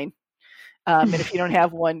like mine. And if you don't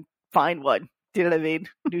have one, find one. Do you know what I mean?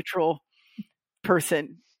 Neutral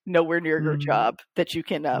person nowhere near your job that you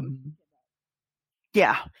can,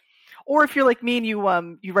 yeah. Or if you're like me and you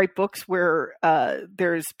write books where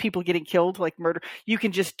there's people getting killed, like murder, you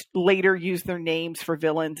can just later use their names for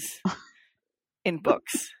villains in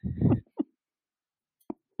books.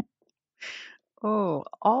 Oh,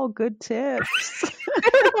 all good tips.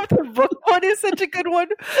 The book one is such a good one,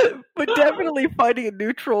 but definitely finding a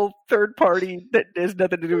neutral third party that has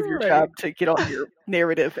nothing to do with your job to get all your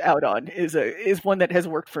narrative out on is one that has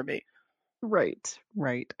worked for me. Right.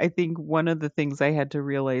 I think one of the things I had to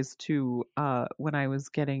realize too, when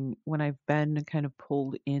I've been kind of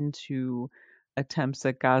pulled into attempts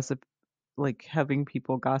at gossip, like having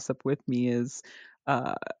people gossip with me is,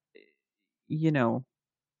 uh, you know,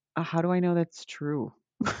 how do I know that's true?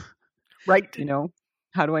 Right.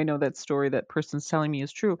 How do I know that story that person's telling me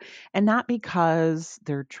is true? And not because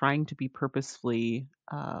they're trying to be purposefully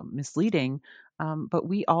misleading, but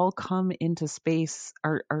we all come into space,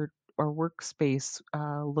 our workspace,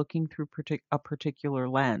 looking through a particular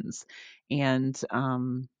lens, and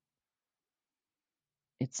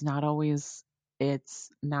it's not always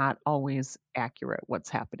accurate what's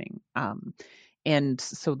happening. And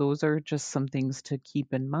so those are just some things to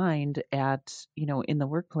keep in mind in the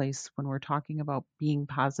workplace when we're talking about being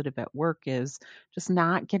positive at work, is just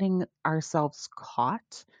not getting ourselves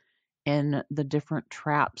caught in the different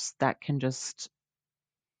traps that can just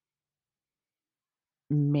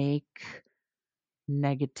make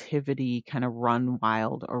negativity kind of run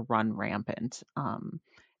wild or run rampant. And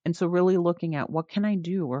so really looking at what can I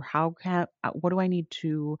do, or what do I need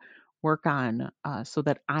to work on, so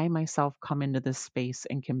that I myself come into this space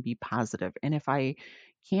and can be positive. And if I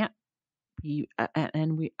can't be,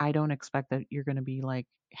 I don't expect that you're going to be like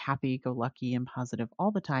happy go lucky and positive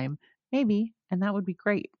all the time, maybe, and that would be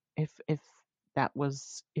great if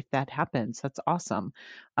that happens, that's awesome.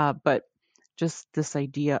 But just this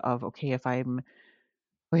idea of, okay,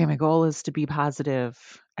 my goal is to be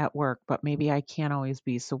positive at work, but maybe I can't always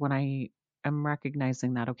be. So when I am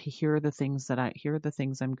recognizing that, okay, here are the things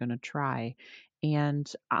I'm going to try.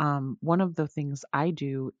 And one of the things I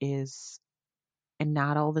do is, and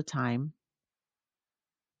not all the time,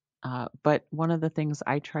 but one of the things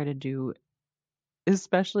I try to do,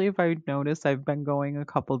 especially if I notice I've been going a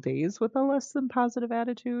couple days with a less than positive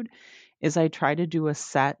attitude, is I try to do a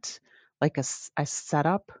setup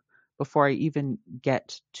before I even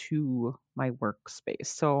get to my workspace.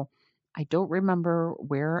 So I don't remember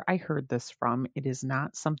where I heard this from. It is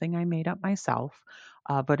not something I made up myself,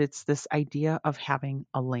 but it's this idea of having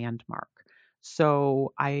a landmark.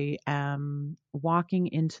 So I am walking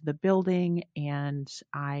into the building and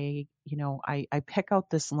I pick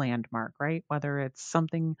out this landmark, right? Whether it's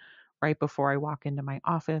something right before I walk into my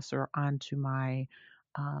office or into my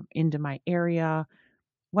area,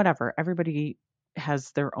 whatever. Everybody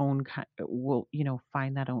has their own will,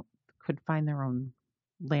 could find their own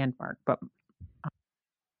landmark. But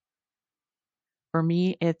for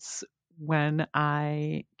me, it's when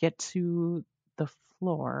I get to the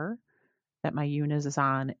floor that my unit is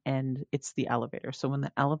on, and it's the elevator. So when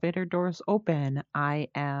the elevator doors open, I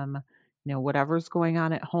am whatever's going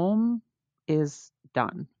on at home is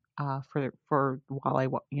done. For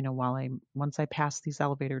while once I pass these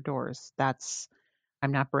elevator doors,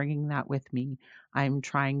 I'm not bringing that with me. I'm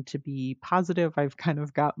trying to be positive. I've kind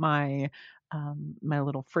of got my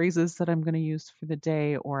little phrases that I'm going to use for the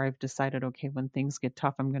day, or I've decided, okay, when things get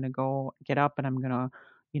tough, I'm going to get up and I'm going to,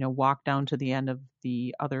 walk down to the end of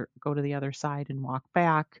go to the other side and walk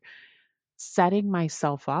back, setting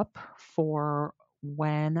myself up for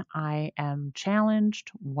when I am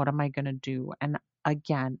challenged. What am I going to do? And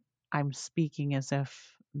again, I'm speaking as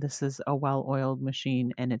if this is a well oiled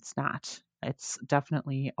machine, and it's not. It's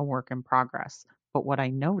definitely a work in progress. But what I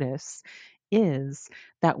notice is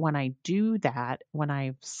that when I do that, when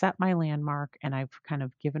I've set my landmark and I've kind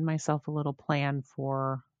of given myself a little plan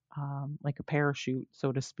for like a parachute,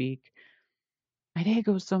 so to speak, my day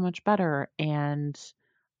goes so much better. And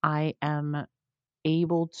I am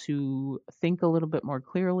able to think a little bit more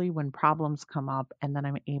clearly when problems come up, and then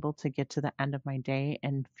I'm able to get to the end of my day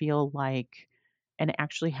and feel like and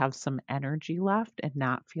actually have some energy left and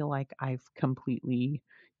not feel like I've completely,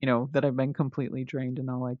 that I've been completely drained and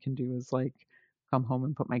all I can do is like come home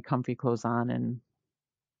and put my comfy clothes on and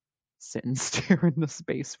sit and stare into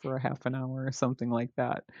space for a half an hour or something like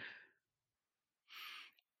that.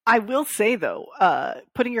 I will say though,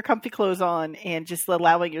 putting your comfy clothes on and just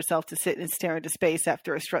allowing yourself to sit and stare into space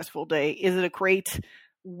after a stressful day is a great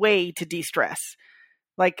way to de-stress.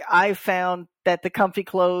 Like I found that the comfy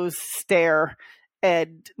clothes stare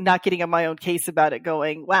and not getting on my own case about it,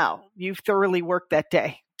 going, wow, you've thoroughly worked that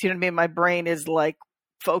day. Do you know what I mean? My brain is like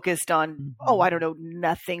focused on, I don't know,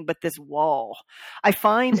 nothing but this wall. I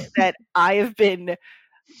find that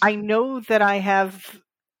I know that I have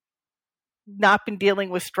not been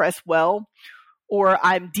dealing with stress well, or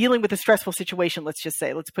I'm dealing with a stressful situation, let's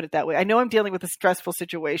put it that way. I know I'm dealing with a stressful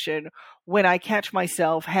situation when I catch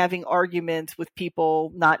myself having arguments with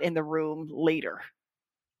people not in the room later.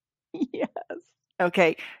 Yes.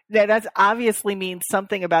 Okay. That obviously means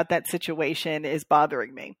something about that situation is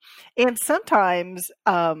bothering me. And sometimes,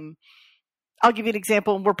 I'll give you an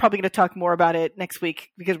example, and we're probably going to talk more about it next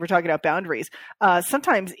week because we're talking about boundaries.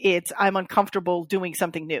 Sometimes I'm uncomfortable doing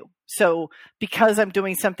something new. So because I'm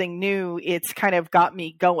doing something new, it's kind of got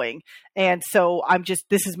me going. And so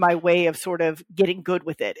this is my way of sort of getting good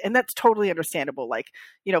with it. And that's totally understandable. Like,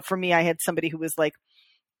 for me, I had somebody who was like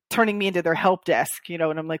turning me into their help desk, and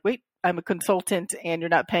I'm like, wait, I'm a consultant and you're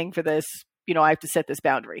not paying for this. I have to set this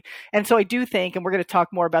boundary. And so I do think, and we're going to talk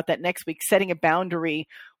more about that next week, setting a boundary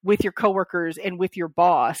with your coworkers and with your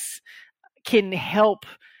boss can help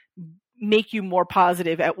make you more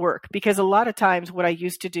positive at work. Because a lot of times what I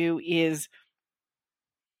used to do is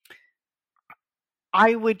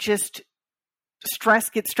I would just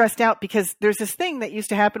get stressed out, because there's this thing that used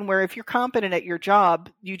to happen where if you're competent at your job,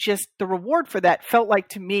 the reward for that felt like,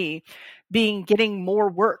 to me, getting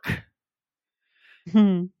more work.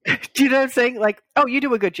 Do you know what I'm saying? Like, oh, you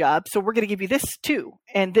do a good job, so we're going to give you this too,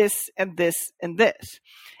 and this, and this, and this.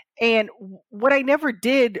 And what I never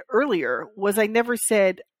did earlier was I never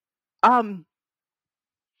said, how?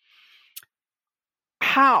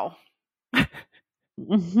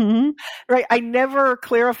 Right? I never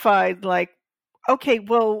clarified, like, okay,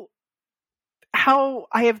 well, how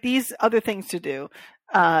I have these other things to do.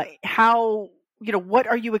 How, what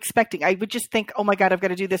are you expecting? I would just think, oh my God, I've got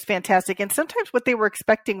to do this. Fantastic. And sometimes what they were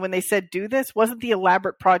expecting when they said do this wasn't the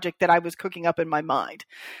elaborate project that I was cooking up in my mind.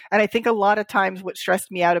 And I think a lot of times what stressed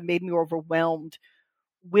me out and made me overwhelmed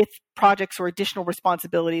with projects or additional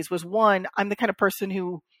responsibilities was, one, I'm the kind of person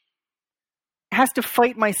who has to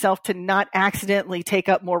fight myself to not accidentally take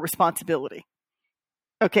up more responsibility.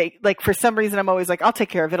 Okay, like for some reason I'm always like, I'll take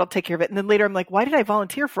care of it. And then later I'm like, why did I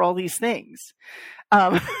volunteer for all these things?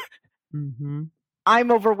 I'm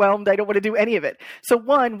overwhelmed. I don't want to do any of it. So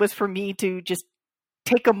one was for me to just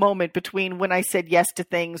take a moment between when I said yes to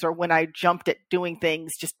things or when I jumped at doing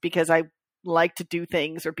things just because I like to do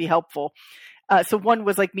things or be helpful. So one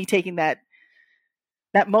was like me taking that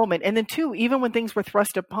moment. And then two, even when things were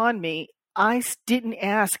thrust upon me, I didn't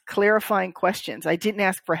ask clarifying questions. I didn't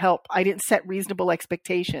ask for help. I didn't set reasonable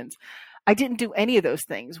expectations. I didn't do any of those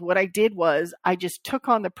things. What I did was I just took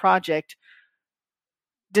on the project,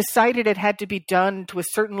 decided it had to be done to a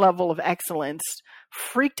certain level of excellence,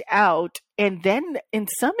 freaked out, and then in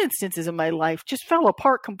some instances in my life just fell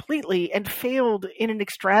apart completely and failed in an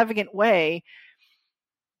extravagant way,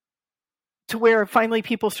 to where finally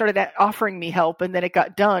people started offering me help, and then it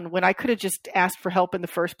got done when I could have just asked for help in the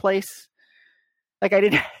first place. Like I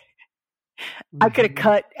could have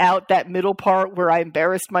cut out that middle part where I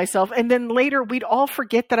embarrassed myself, and then later we'd all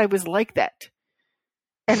forget that I was like that.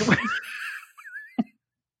 And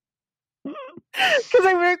Because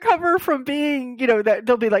I recover from being, that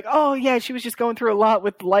they'll be like, oh yeah, she was just going through a lot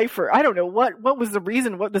with life, or I don't know what was the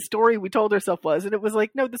reason, what the story we told herself was. And it was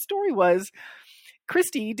like, no, the story was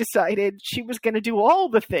Christy decided she was going to do all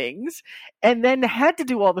the things and then had to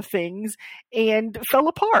do all the things and fell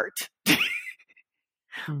apart.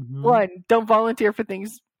 Mm-hmm. One, don't volunteer for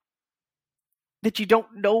things that you don't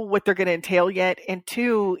know what they're going to entail yet. And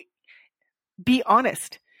two, be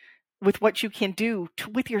honest with what you can do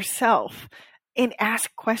with yourself and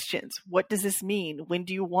ask questions. What does this mean? When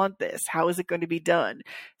do you want this? How is it going to be done?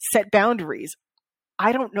 Set boundaries.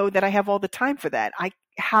 I don't know that I have all the time for that.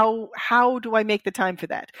 How do I make the time for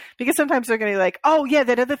that? Because sometimes they're going to be like, oh yeah,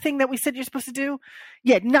 that other thing that we said you're supposed to do.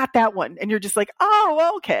 Yeah, not that one. And you're just like,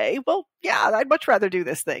 oh, okay. Well, yeah, I'd much rather do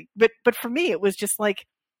this thing. But for me, it was just like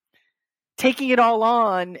taking it all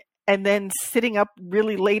on and then sitting up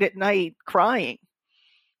really late at night crying,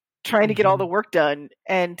 trying to get all the work done,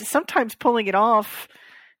 and sometimes pulling it off.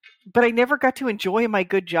 But I never got to enjoy my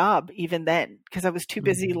good job even then because I was too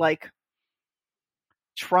busy like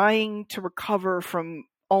trying to recover from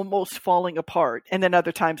almost falling apart. And then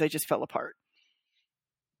other times I just fell apart.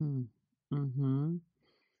 Mm-hmm.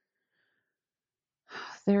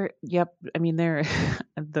 I mean,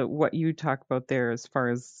 what you talk about there as far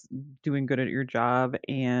as doing good at your job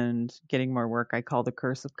and getting more work, I call the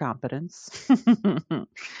curse of competence.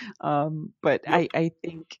 But Yep. I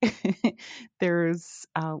think there's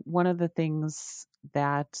one of the things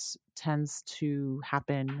that tends to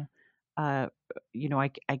happen. I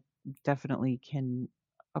definitely can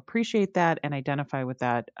appreciate that and identify with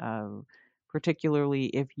that, particularly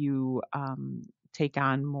if you take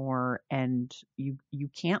on more and you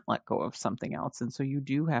can't let go of something else, and so you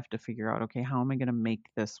do have to figure out, okay, how am I going to make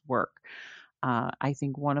this work? I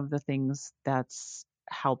think one of the things that's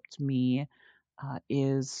helped me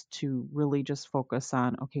is to really just focus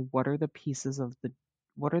on, okay, what are the pieces of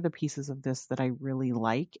this that I really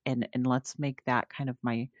like, and let's make that kind of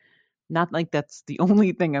my, not like that's the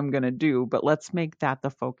only thing I'm going to do, but let's make that the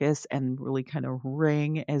focus and really kind of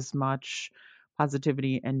wring as much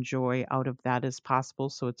positivity and joy out of that as possible.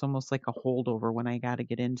 So it's almost like a holdover when I got to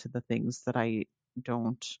get into the things that I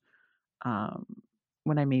don't, um,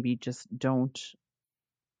 when I maybe just don't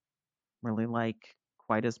really like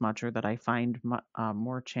quite as much, or that I find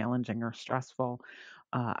more challenging or stressful.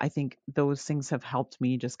 I think those things have helped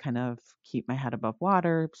me just kind of keep my head above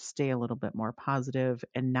water, stay a little bit more positive,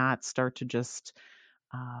 and not start to just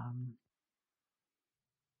um,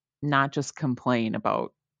 not just complain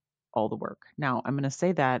about all the work. Now, I'm going to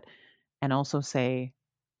say that and also say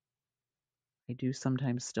I do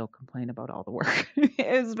sometimes still complain about all the work,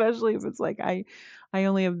 especially if it's like I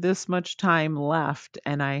only have this much time left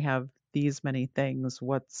and I have these many things.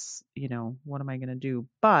 What am I going to do?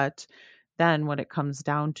 But then what it comes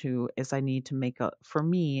down to is I need to for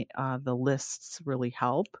me, the lists really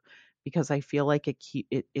help because I feel like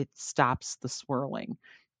it stops the swirling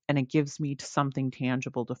and it gives me something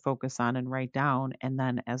tangible to focus on and write down. And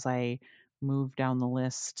then as I move down the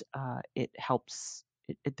list, it helps.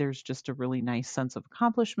 There's just a really nice sense of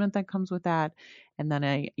accomplishment that comes with that. And then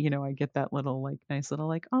I get that little like nice little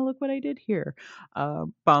like, oh, look what I did here,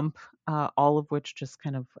 bump, all of which just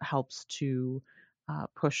kind of helps to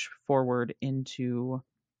push forward into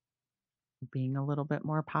being a little bit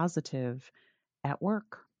more positive at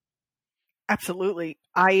work. Absolutely.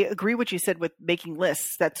 I agree what you said with making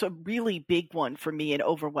lists. That's a really big one for me in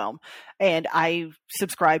overwhelm. And I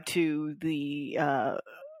subscribe to the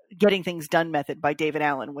Getting Things Done method by David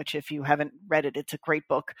Allen, which if you haven't read it, it's a great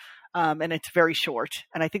book. And it's very short.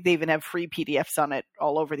 And I think they even have free PDFs on it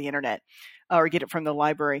all over the internet, or get it from the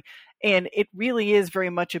library. And it really is very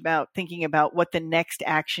much about thinking about what the next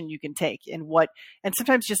action you can take and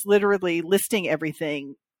sometimes just literally listing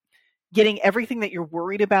everything, getting everything that you're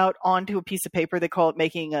worried about onto a piece of paper. They call it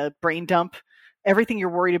making a brain dump. Everything you're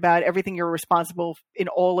worried about, everything you're responsible in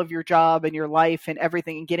all of your job and your life and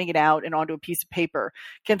everything, and getting it out and onto a piece of paper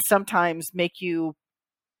can sometimes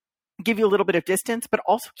give you a little bit of distance, but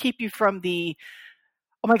also keep you from the,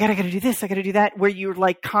 oh my God, I got to do this, I got to do that, where you're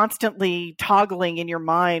like constantly toggling in your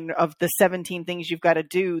mind of the 17 things you've got to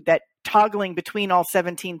do. That toggling between all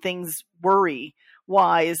 17 things worry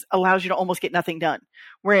wise allows you to almost get nothing done.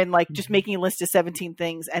 Wherein like just making a list of 17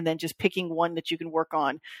 things and then just picking one that you can work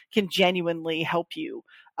on can genuinely help you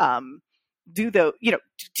to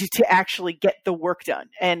actually get the work done.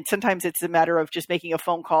 And sometimes it's a matter of just making a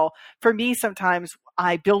phone call. For me, sometimes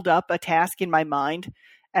I build up a task in my mind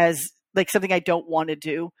as like something I don't want to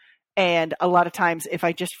do. And a lot of times if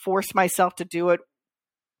I just force myself to do it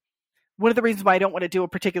one of the reasons why I don't want to do a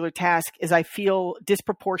particular task is I feel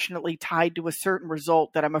disproportionately tied to a certain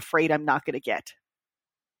result that I'm afraid I'm not going to get.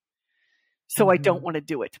 So I don't want to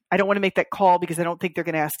do it. I don't want to make that call because I don't think they're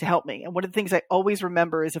going to ask to help me. And one of the things I always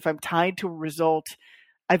remember is if I'm tied to a result,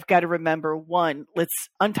 I've got to remember, one, let's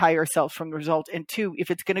untie ourselves from the result. And two,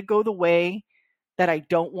 if it's going to go the way that I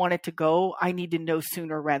don't want it to go, I need to know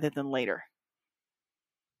sooner rather than later.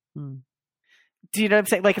 Mm. Do you know what I'm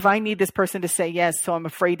saying? Like if I need this person to say yes, so I'm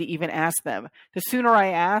afraid to even ask them, the sooner I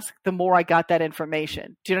ask, the more I got that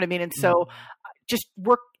information. Do you know what I mean? And so just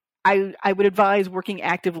work. I would advise working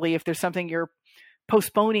actively if there's something you're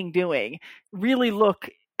postponing doing. Really look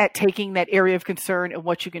at taking that area of concern and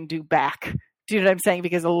what you can do back. Do you know what I'm saying?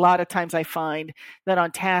 Because a lot of times I find that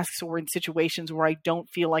on tasks or in situations where I don't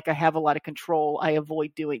feel like I have a lot of control, I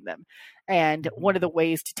avoid doing them. And one of the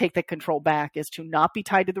ways to take that control back is to not be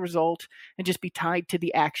tied to the result and just be tied to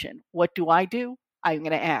the action. What do? I'm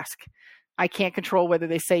going to ask. I can't control whether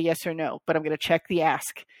they say yes or no, but I'm going to check the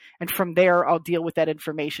ask. And from there, I'll deal with that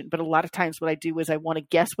information. But a lot of times what I do is I want to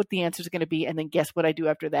guess what the answer is going to be and then guess what I do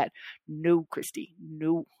after that. No, Christy,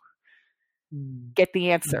 no. Get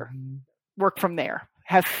the answer. Work from there.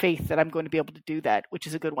 Have faith that I'm going to be able to do that, which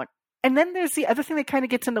is a good one. And then there's the other thing that kind of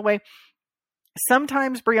gets in the way.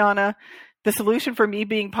 Sometimes, Brianna, the solution for me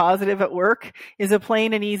being positive at work is a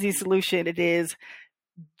plain and easy solution. It is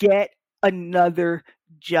get another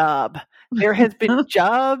job. There has been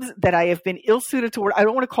jobs that I have been ill-suited toward. I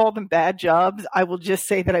don't want to call them bad jobs. I will just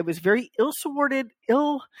say that I was very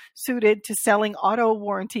ill-suited to selling auto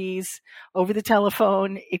warranties over the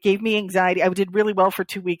telephone. It gave me anxiety. I did really well for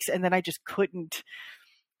 2 weeks, and then I just couldn't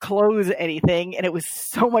close anything, and it was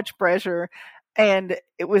so much pressure, and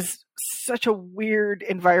it was such a weird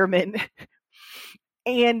environment.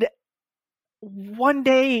 And one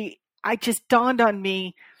day, I just dawned on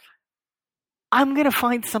me, I'm going to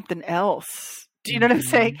find something else. Do you know what I'm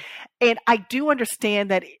saying? And I do understand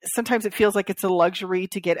that sometimes it feels like it's a luxury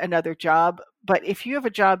to get another job. But if you have a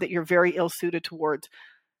job that you're very ill-suited towards,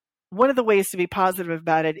 one of the ways to be positive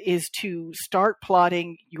about it is to start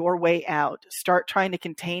plotting your way out. Start trying to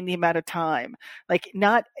contain the amount of time.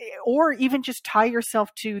 Or even just tie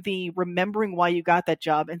yourself to the remembering why you got that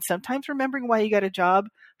job. And sometimes remembering why you got a job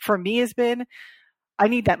for me has been, I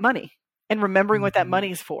need that money, and remembering what that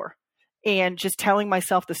money is for. And just telling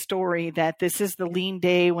myself the story that this is the lean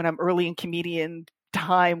day when I'm early in comedian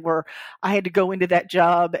time where I had to go into that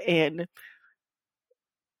job and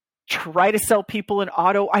try to sell people an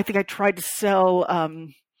auto. I think I tried to sell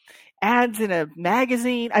ads in a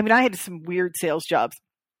magazine. I mean, I had some weird sales jobs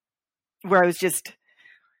where I was just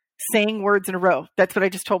saying words in a row. That's what I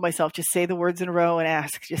just told myself. Just say the words in a row and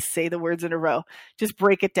ask. Just say the words in a row. Just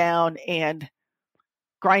break it down and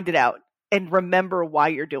grind it out and remember why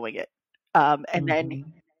you're doing it. And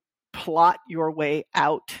then plot your way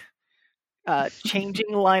out. Changing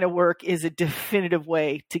the line of work is a definitive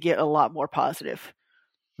way to get a lot more positive.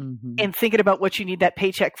 And thinking about what you need that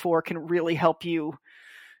paycheck for can really help you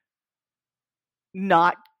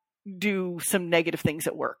not do some negative things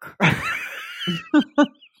at work.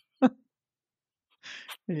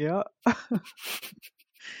 Yeah.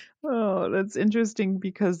 Oh, that's interesting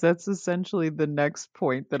because that's essentially the next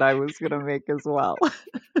point that I was going to make as well.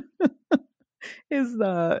 is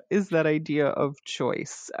that idea of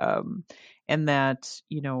choice, and that,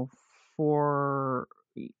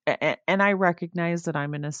 and I recognize that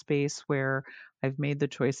I'm in a space where I've made the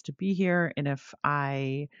choice to be here, and if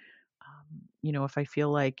I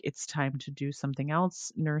feel like it's time to do something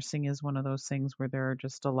else, nursing is one of those things where there are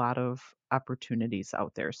just a lot of opportunities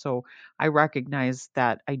out there. So I recognize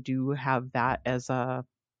that I do have that as I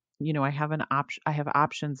have an option. I have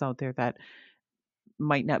options out there that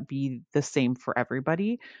might not be the same for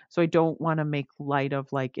everybody. So I don't want to make light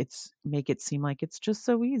of make it seem like it's just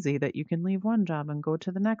so easy that you can leave one job and go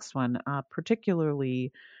to the next one,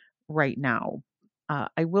 particularly right now.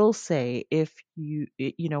 I will say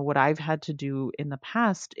what I've had to do in the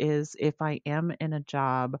past is if I am in a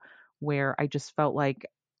job where I just felt like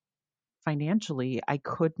financially I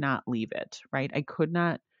could not leave it, right? I could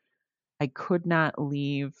not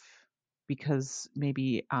leave because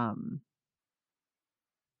maybe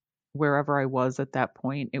wherever I was at that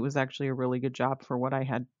point, it was actually a really good job for what I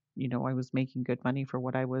had. I was making good money for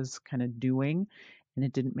what I was kind of doing, and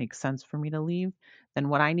it didn't make sense for me to leave. Then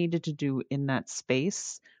what I needed to do in that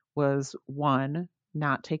space was, one,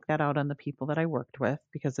 not take that out on the people that I worked with,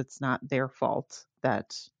 because it's not their fault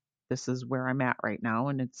that this is where I'm at right now,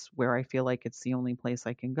 and it's where I feel like it's the only place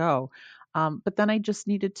I can go. But then I just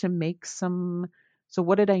needed to make some. So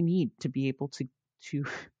what did I need to be able to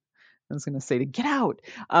I was going to say to get out.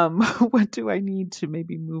 What do I need to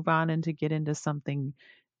maybe move on and to get into something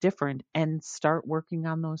different and start working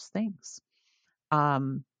on those things?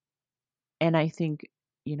 Um, and I think,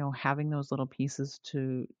 having those little pieces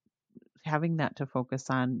to having that to focus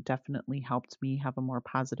on definitely helped me have a more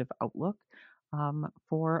positive outlook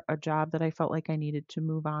for a job that I felt like I needed to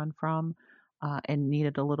move on from and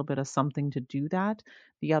needed a little bit of something to do that.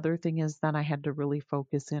 The other thing is that I had to really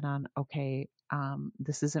focus in on, okay,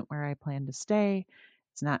 this isn't where I plan to stay.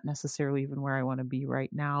 It's not necessarily even where I want to be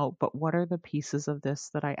right now, but what are the pieces of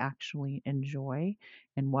this that I actually enjoy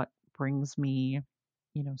and what brings me,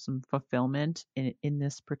 some fulfillment in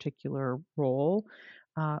this particular role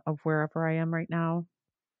of wherever I am right now,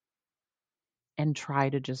 and try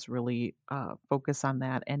to just really focus on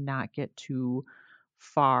that and not get too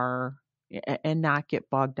far and not get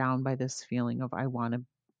bogged down by this feeling of I want to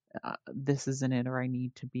this isn't it or I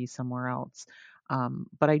need to be somewhere else.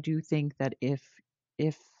 But I do think that if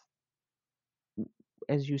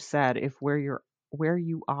as you said, if where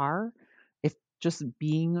you are, if just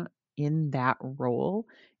being in that role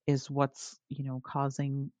is what's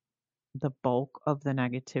causing the bulk of the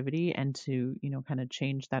negativity, and to kind of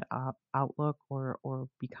change that outlook or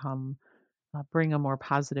become bring a more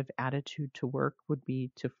positive attitude to work would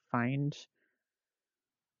be to find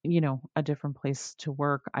a different place to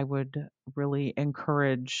work. I would really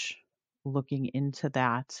encourage looking into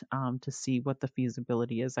that to see what the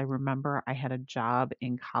feasibility is. I remember I had a job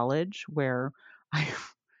in college where I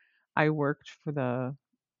I worked for the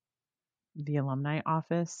alumni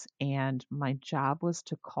office, and my job was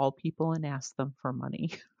to call people and ask them for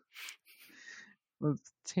money. It was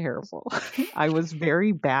terrible. I was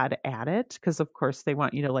very bad at it because of course they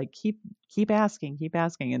want you to like keep asking,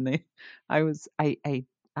 and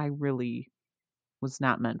I really was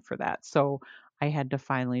not meant for that. So I had to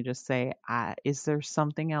finally just say, is there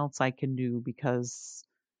something else I can do, because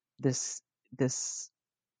this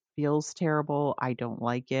feels terrible. I don't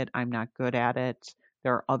like it. I'm not good at it.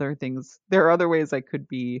 There are other things. There are other ways I could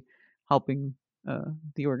be helping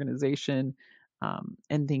the organization.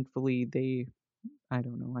 And thankfully, I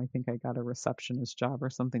don't know, I think I got a receptionist job or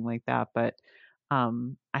something like that. But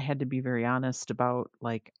I had to be very honest about,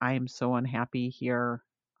 like, I am so unhappy here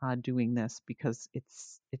doing this because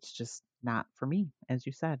it's just not for me, as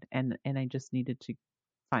you said, and I just needed to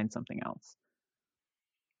find something else.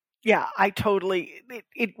 Yeah, I totally.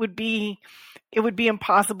 It would be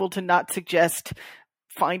impossible to not suggest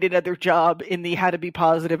find another job in the how to be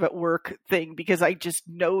positive at work thing, because I just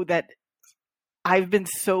know that I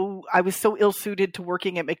was so ill suited to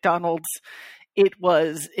working at McDonald's. It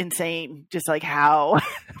was insane, just like how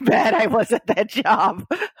bad I was at that job.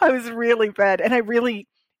 I was really bad, and I really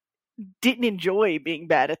didn't enjoy being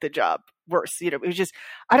bad at the job. Worse, it was just,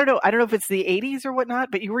 I don't know if it's the 80s or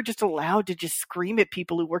whatnot, but you were just allowed to just scream at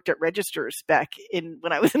people who worked at registers back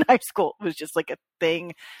when I was in high school. It was just like a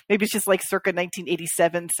thing. Maybe it's just like circa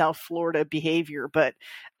 1987 South Florida behavior, but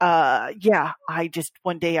yeah,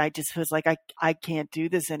 one day I just was like, I can't do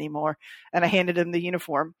this anymore, and I handed him the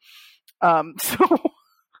uniform. So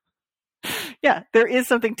yeah, there is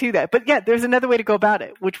something to that. But yeah, there's another way to go about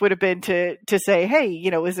it, which would have been to say, hey,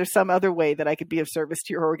 is there some other way that I could be of service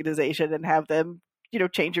to your organization and have them,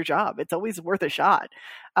 change your job? It's always worth a shot.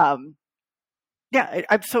 Yeah,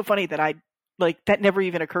 I'm so funny that that never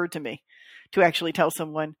even occurred to me to actually tell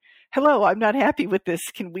someone, hello, I'm not happy with this.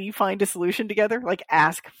 Can we find a solution together? Like,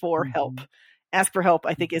 ask for help. Ask for help,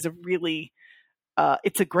 I think, is a really,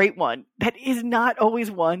 it's a great one. That is not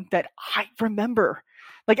always one that I remember.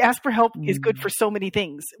 Like, ask for help is good for so many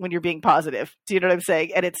things when you're being positive. Do you know what I'm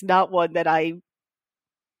saying? And it's not one that I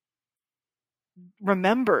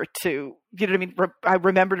remember to, you know what I mean? I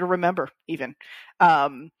remember to remember even.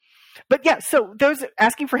 But yeah, so those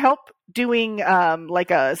asking for help, doing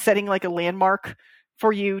setting like a landmark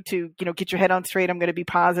for you to, get your head on straight. I'm going to be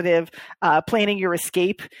positive. Planning your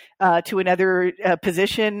escape to another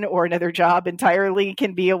position or another job entirely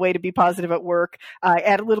can be a way to be positive at work.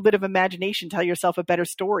 Add a little bit of imagination. Tell yourself a better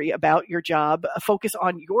story about your job. Focus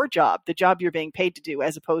on your job, the job you're being paid to do,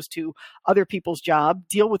 as opposed to other people's job.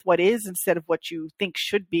 Deal with what is instead of what you think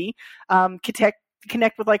should be.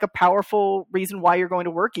 Connect with like a powerful reason why you're going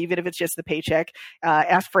to work, even if it's just the paycheck.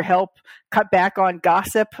 Ask for help, cut back on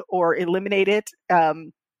gossip or eliminate it.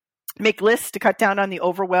 Make lists to cut down on the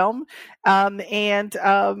overwhelm. And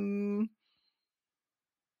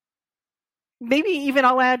maybe even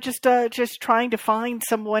I'll add just trying to find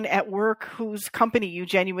someone at work whose company you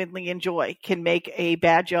genuinely enjoy can make a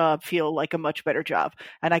bad job feel like a much better job.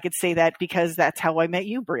 And I could say that because that's how I met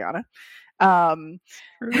you, Brianna.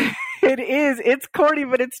 It's corny,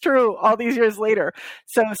 but it's true all these years later.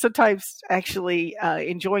 So sometimes actually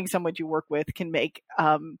enjoying someone you work with can make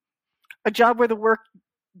a job where the work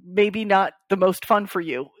maybe not the most fun for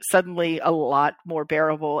you suddenly a lot more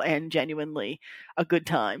bearable and genuinely a good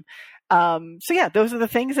time. So yeah, those are the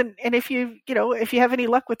things. And if you have any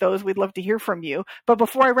luck with those, we'd love to hear from you. But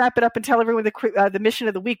before I wrap it up and tell everyone the mission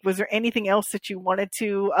of the week, was there anything else that you wanted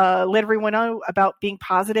to let everyone know about being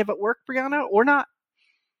positive at work, Brianna, or not?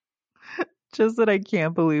 Just that I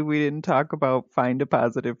can't believe we didn't talk about find a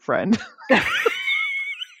positive friend.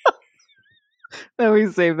 Then we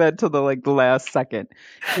save that to the last second.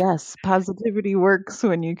 Yes, positivity works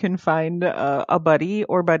when you can find a buddy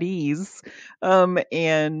or buddies,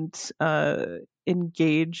 and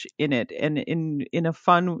engage in it, and in a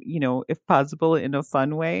fun, if possible, in a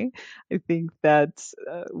fun way. I think that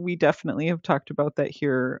we definitely have talked about that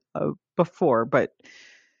here before, but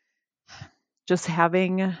just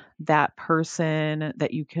having that person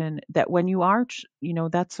that when you are,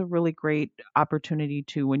 that's a really great opportunity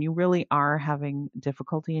too. When you really are having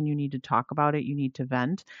difficulty and you need to talk about it, you need to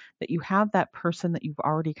vent, that you have that person that you've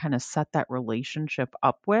already kind of set that relationship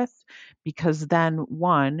up with, because then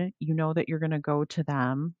one, that you're going to go to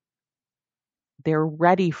them. They're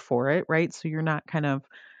ready for it, right? So you're not kind of,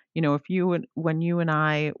 when you and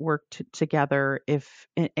I worked together,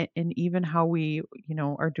 and even how we,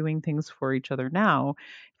 are doing things for each other now,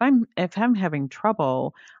 if I'm having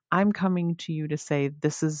trouble, I'm coming to you to say,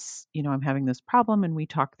 this is, I'm having this problem, and we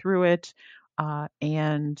talk through it.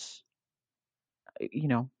 And,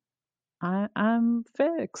 I'm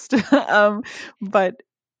fixed. But,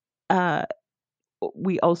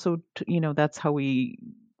 we also, that's how we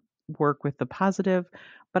work with the positive.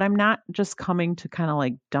 But I'm not just coming to kind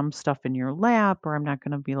of dump stuff in your lap, or I'm not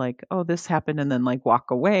going to be like, oh, this happened, and then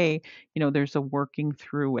walk away. There's a working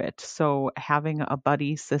through it. So having a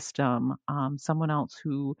buddy system, someone else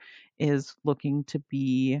who is looking to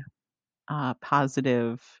be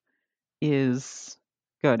positive, is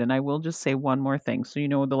good. And I will just say one more thing. So,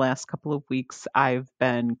 the last couple of weeks I've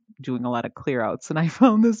been doing a lot of clear outs, and I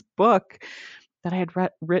found this book that I had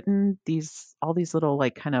written all these little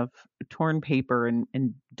kind of torn paper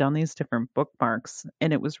and done these different bookmarks.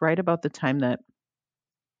 And it was right about the time that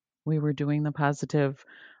we were doing the positive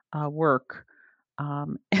work.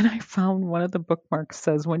 And I found one of the bookmarks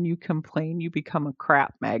says, when you complain, you become a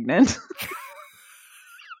crap magnet.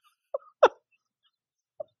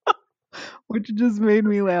 Which just made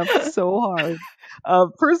me laugh so hard.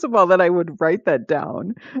 First of all, that I would write that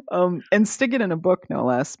down and stick it in a book, no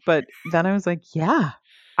less. But then I was like, yeah,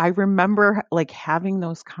 I remember having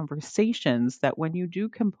those conversations that when you do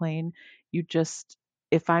complain,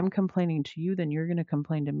 if I'm complaining to you, then you're going to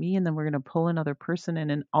complain to me, and then we're going to pull another person in,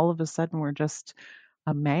 and all of a sudden we're just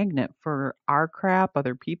a magnet for our crap,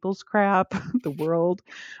 other people's crap, the world,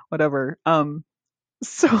 whatever.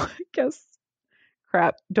 So I guess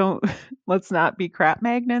let's not be crap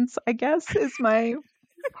magnets, I guess, is my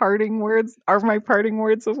parting words of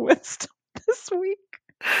wisdom this week.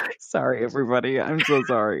 Sorry, everybody. I'm so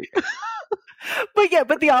sorry.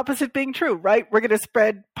 But the opposite being true, right? We're going to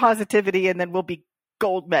spread positivity, and then we'll be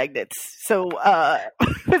gold magnets. So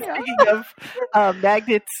speaking of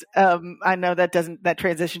magnets, I know that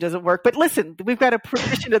transition doesn't work, but listen, we've got a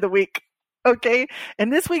mission of the week. Okay.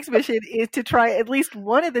 And this week's mission is to try at least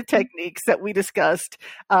one of the techniques that we discussed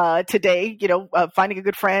today, finding a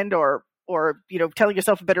good friend, or telling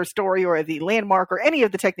yourself a better story, or the landmark, or any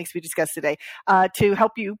of the techniques we discussed today to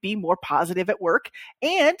help you be more positive at work.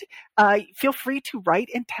 And feel free to write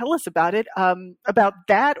and tell us about it, about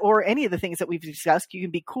that or any of the things that we've discussed. You can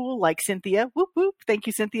be cool like Cynthia. Whoop, whoop. Thank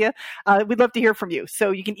you, Cynthia. We'd love to hear from you. So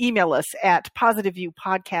you can email us at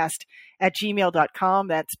positiveviewpodcast@gmail.com.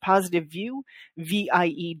 That's positiveview,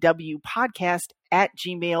 VIEW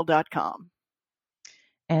podcast@gmail.com.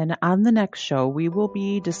 And on the next show, we will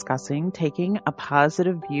be discussing taking a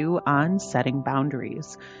positive view on setting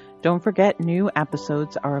boundaries. Don't forget, new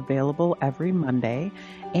episodes are available every Monday.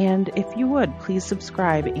 And if you would, please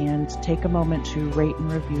subscribe and take a moment to rate and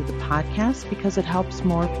review the podcast, because it helps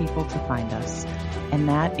more people to find us. And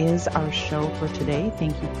that is our show for today.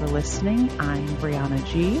 Thank you for listening. I'm Brianna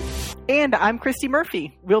G. And I'm Christy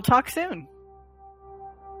Murphy. We'll talk soon.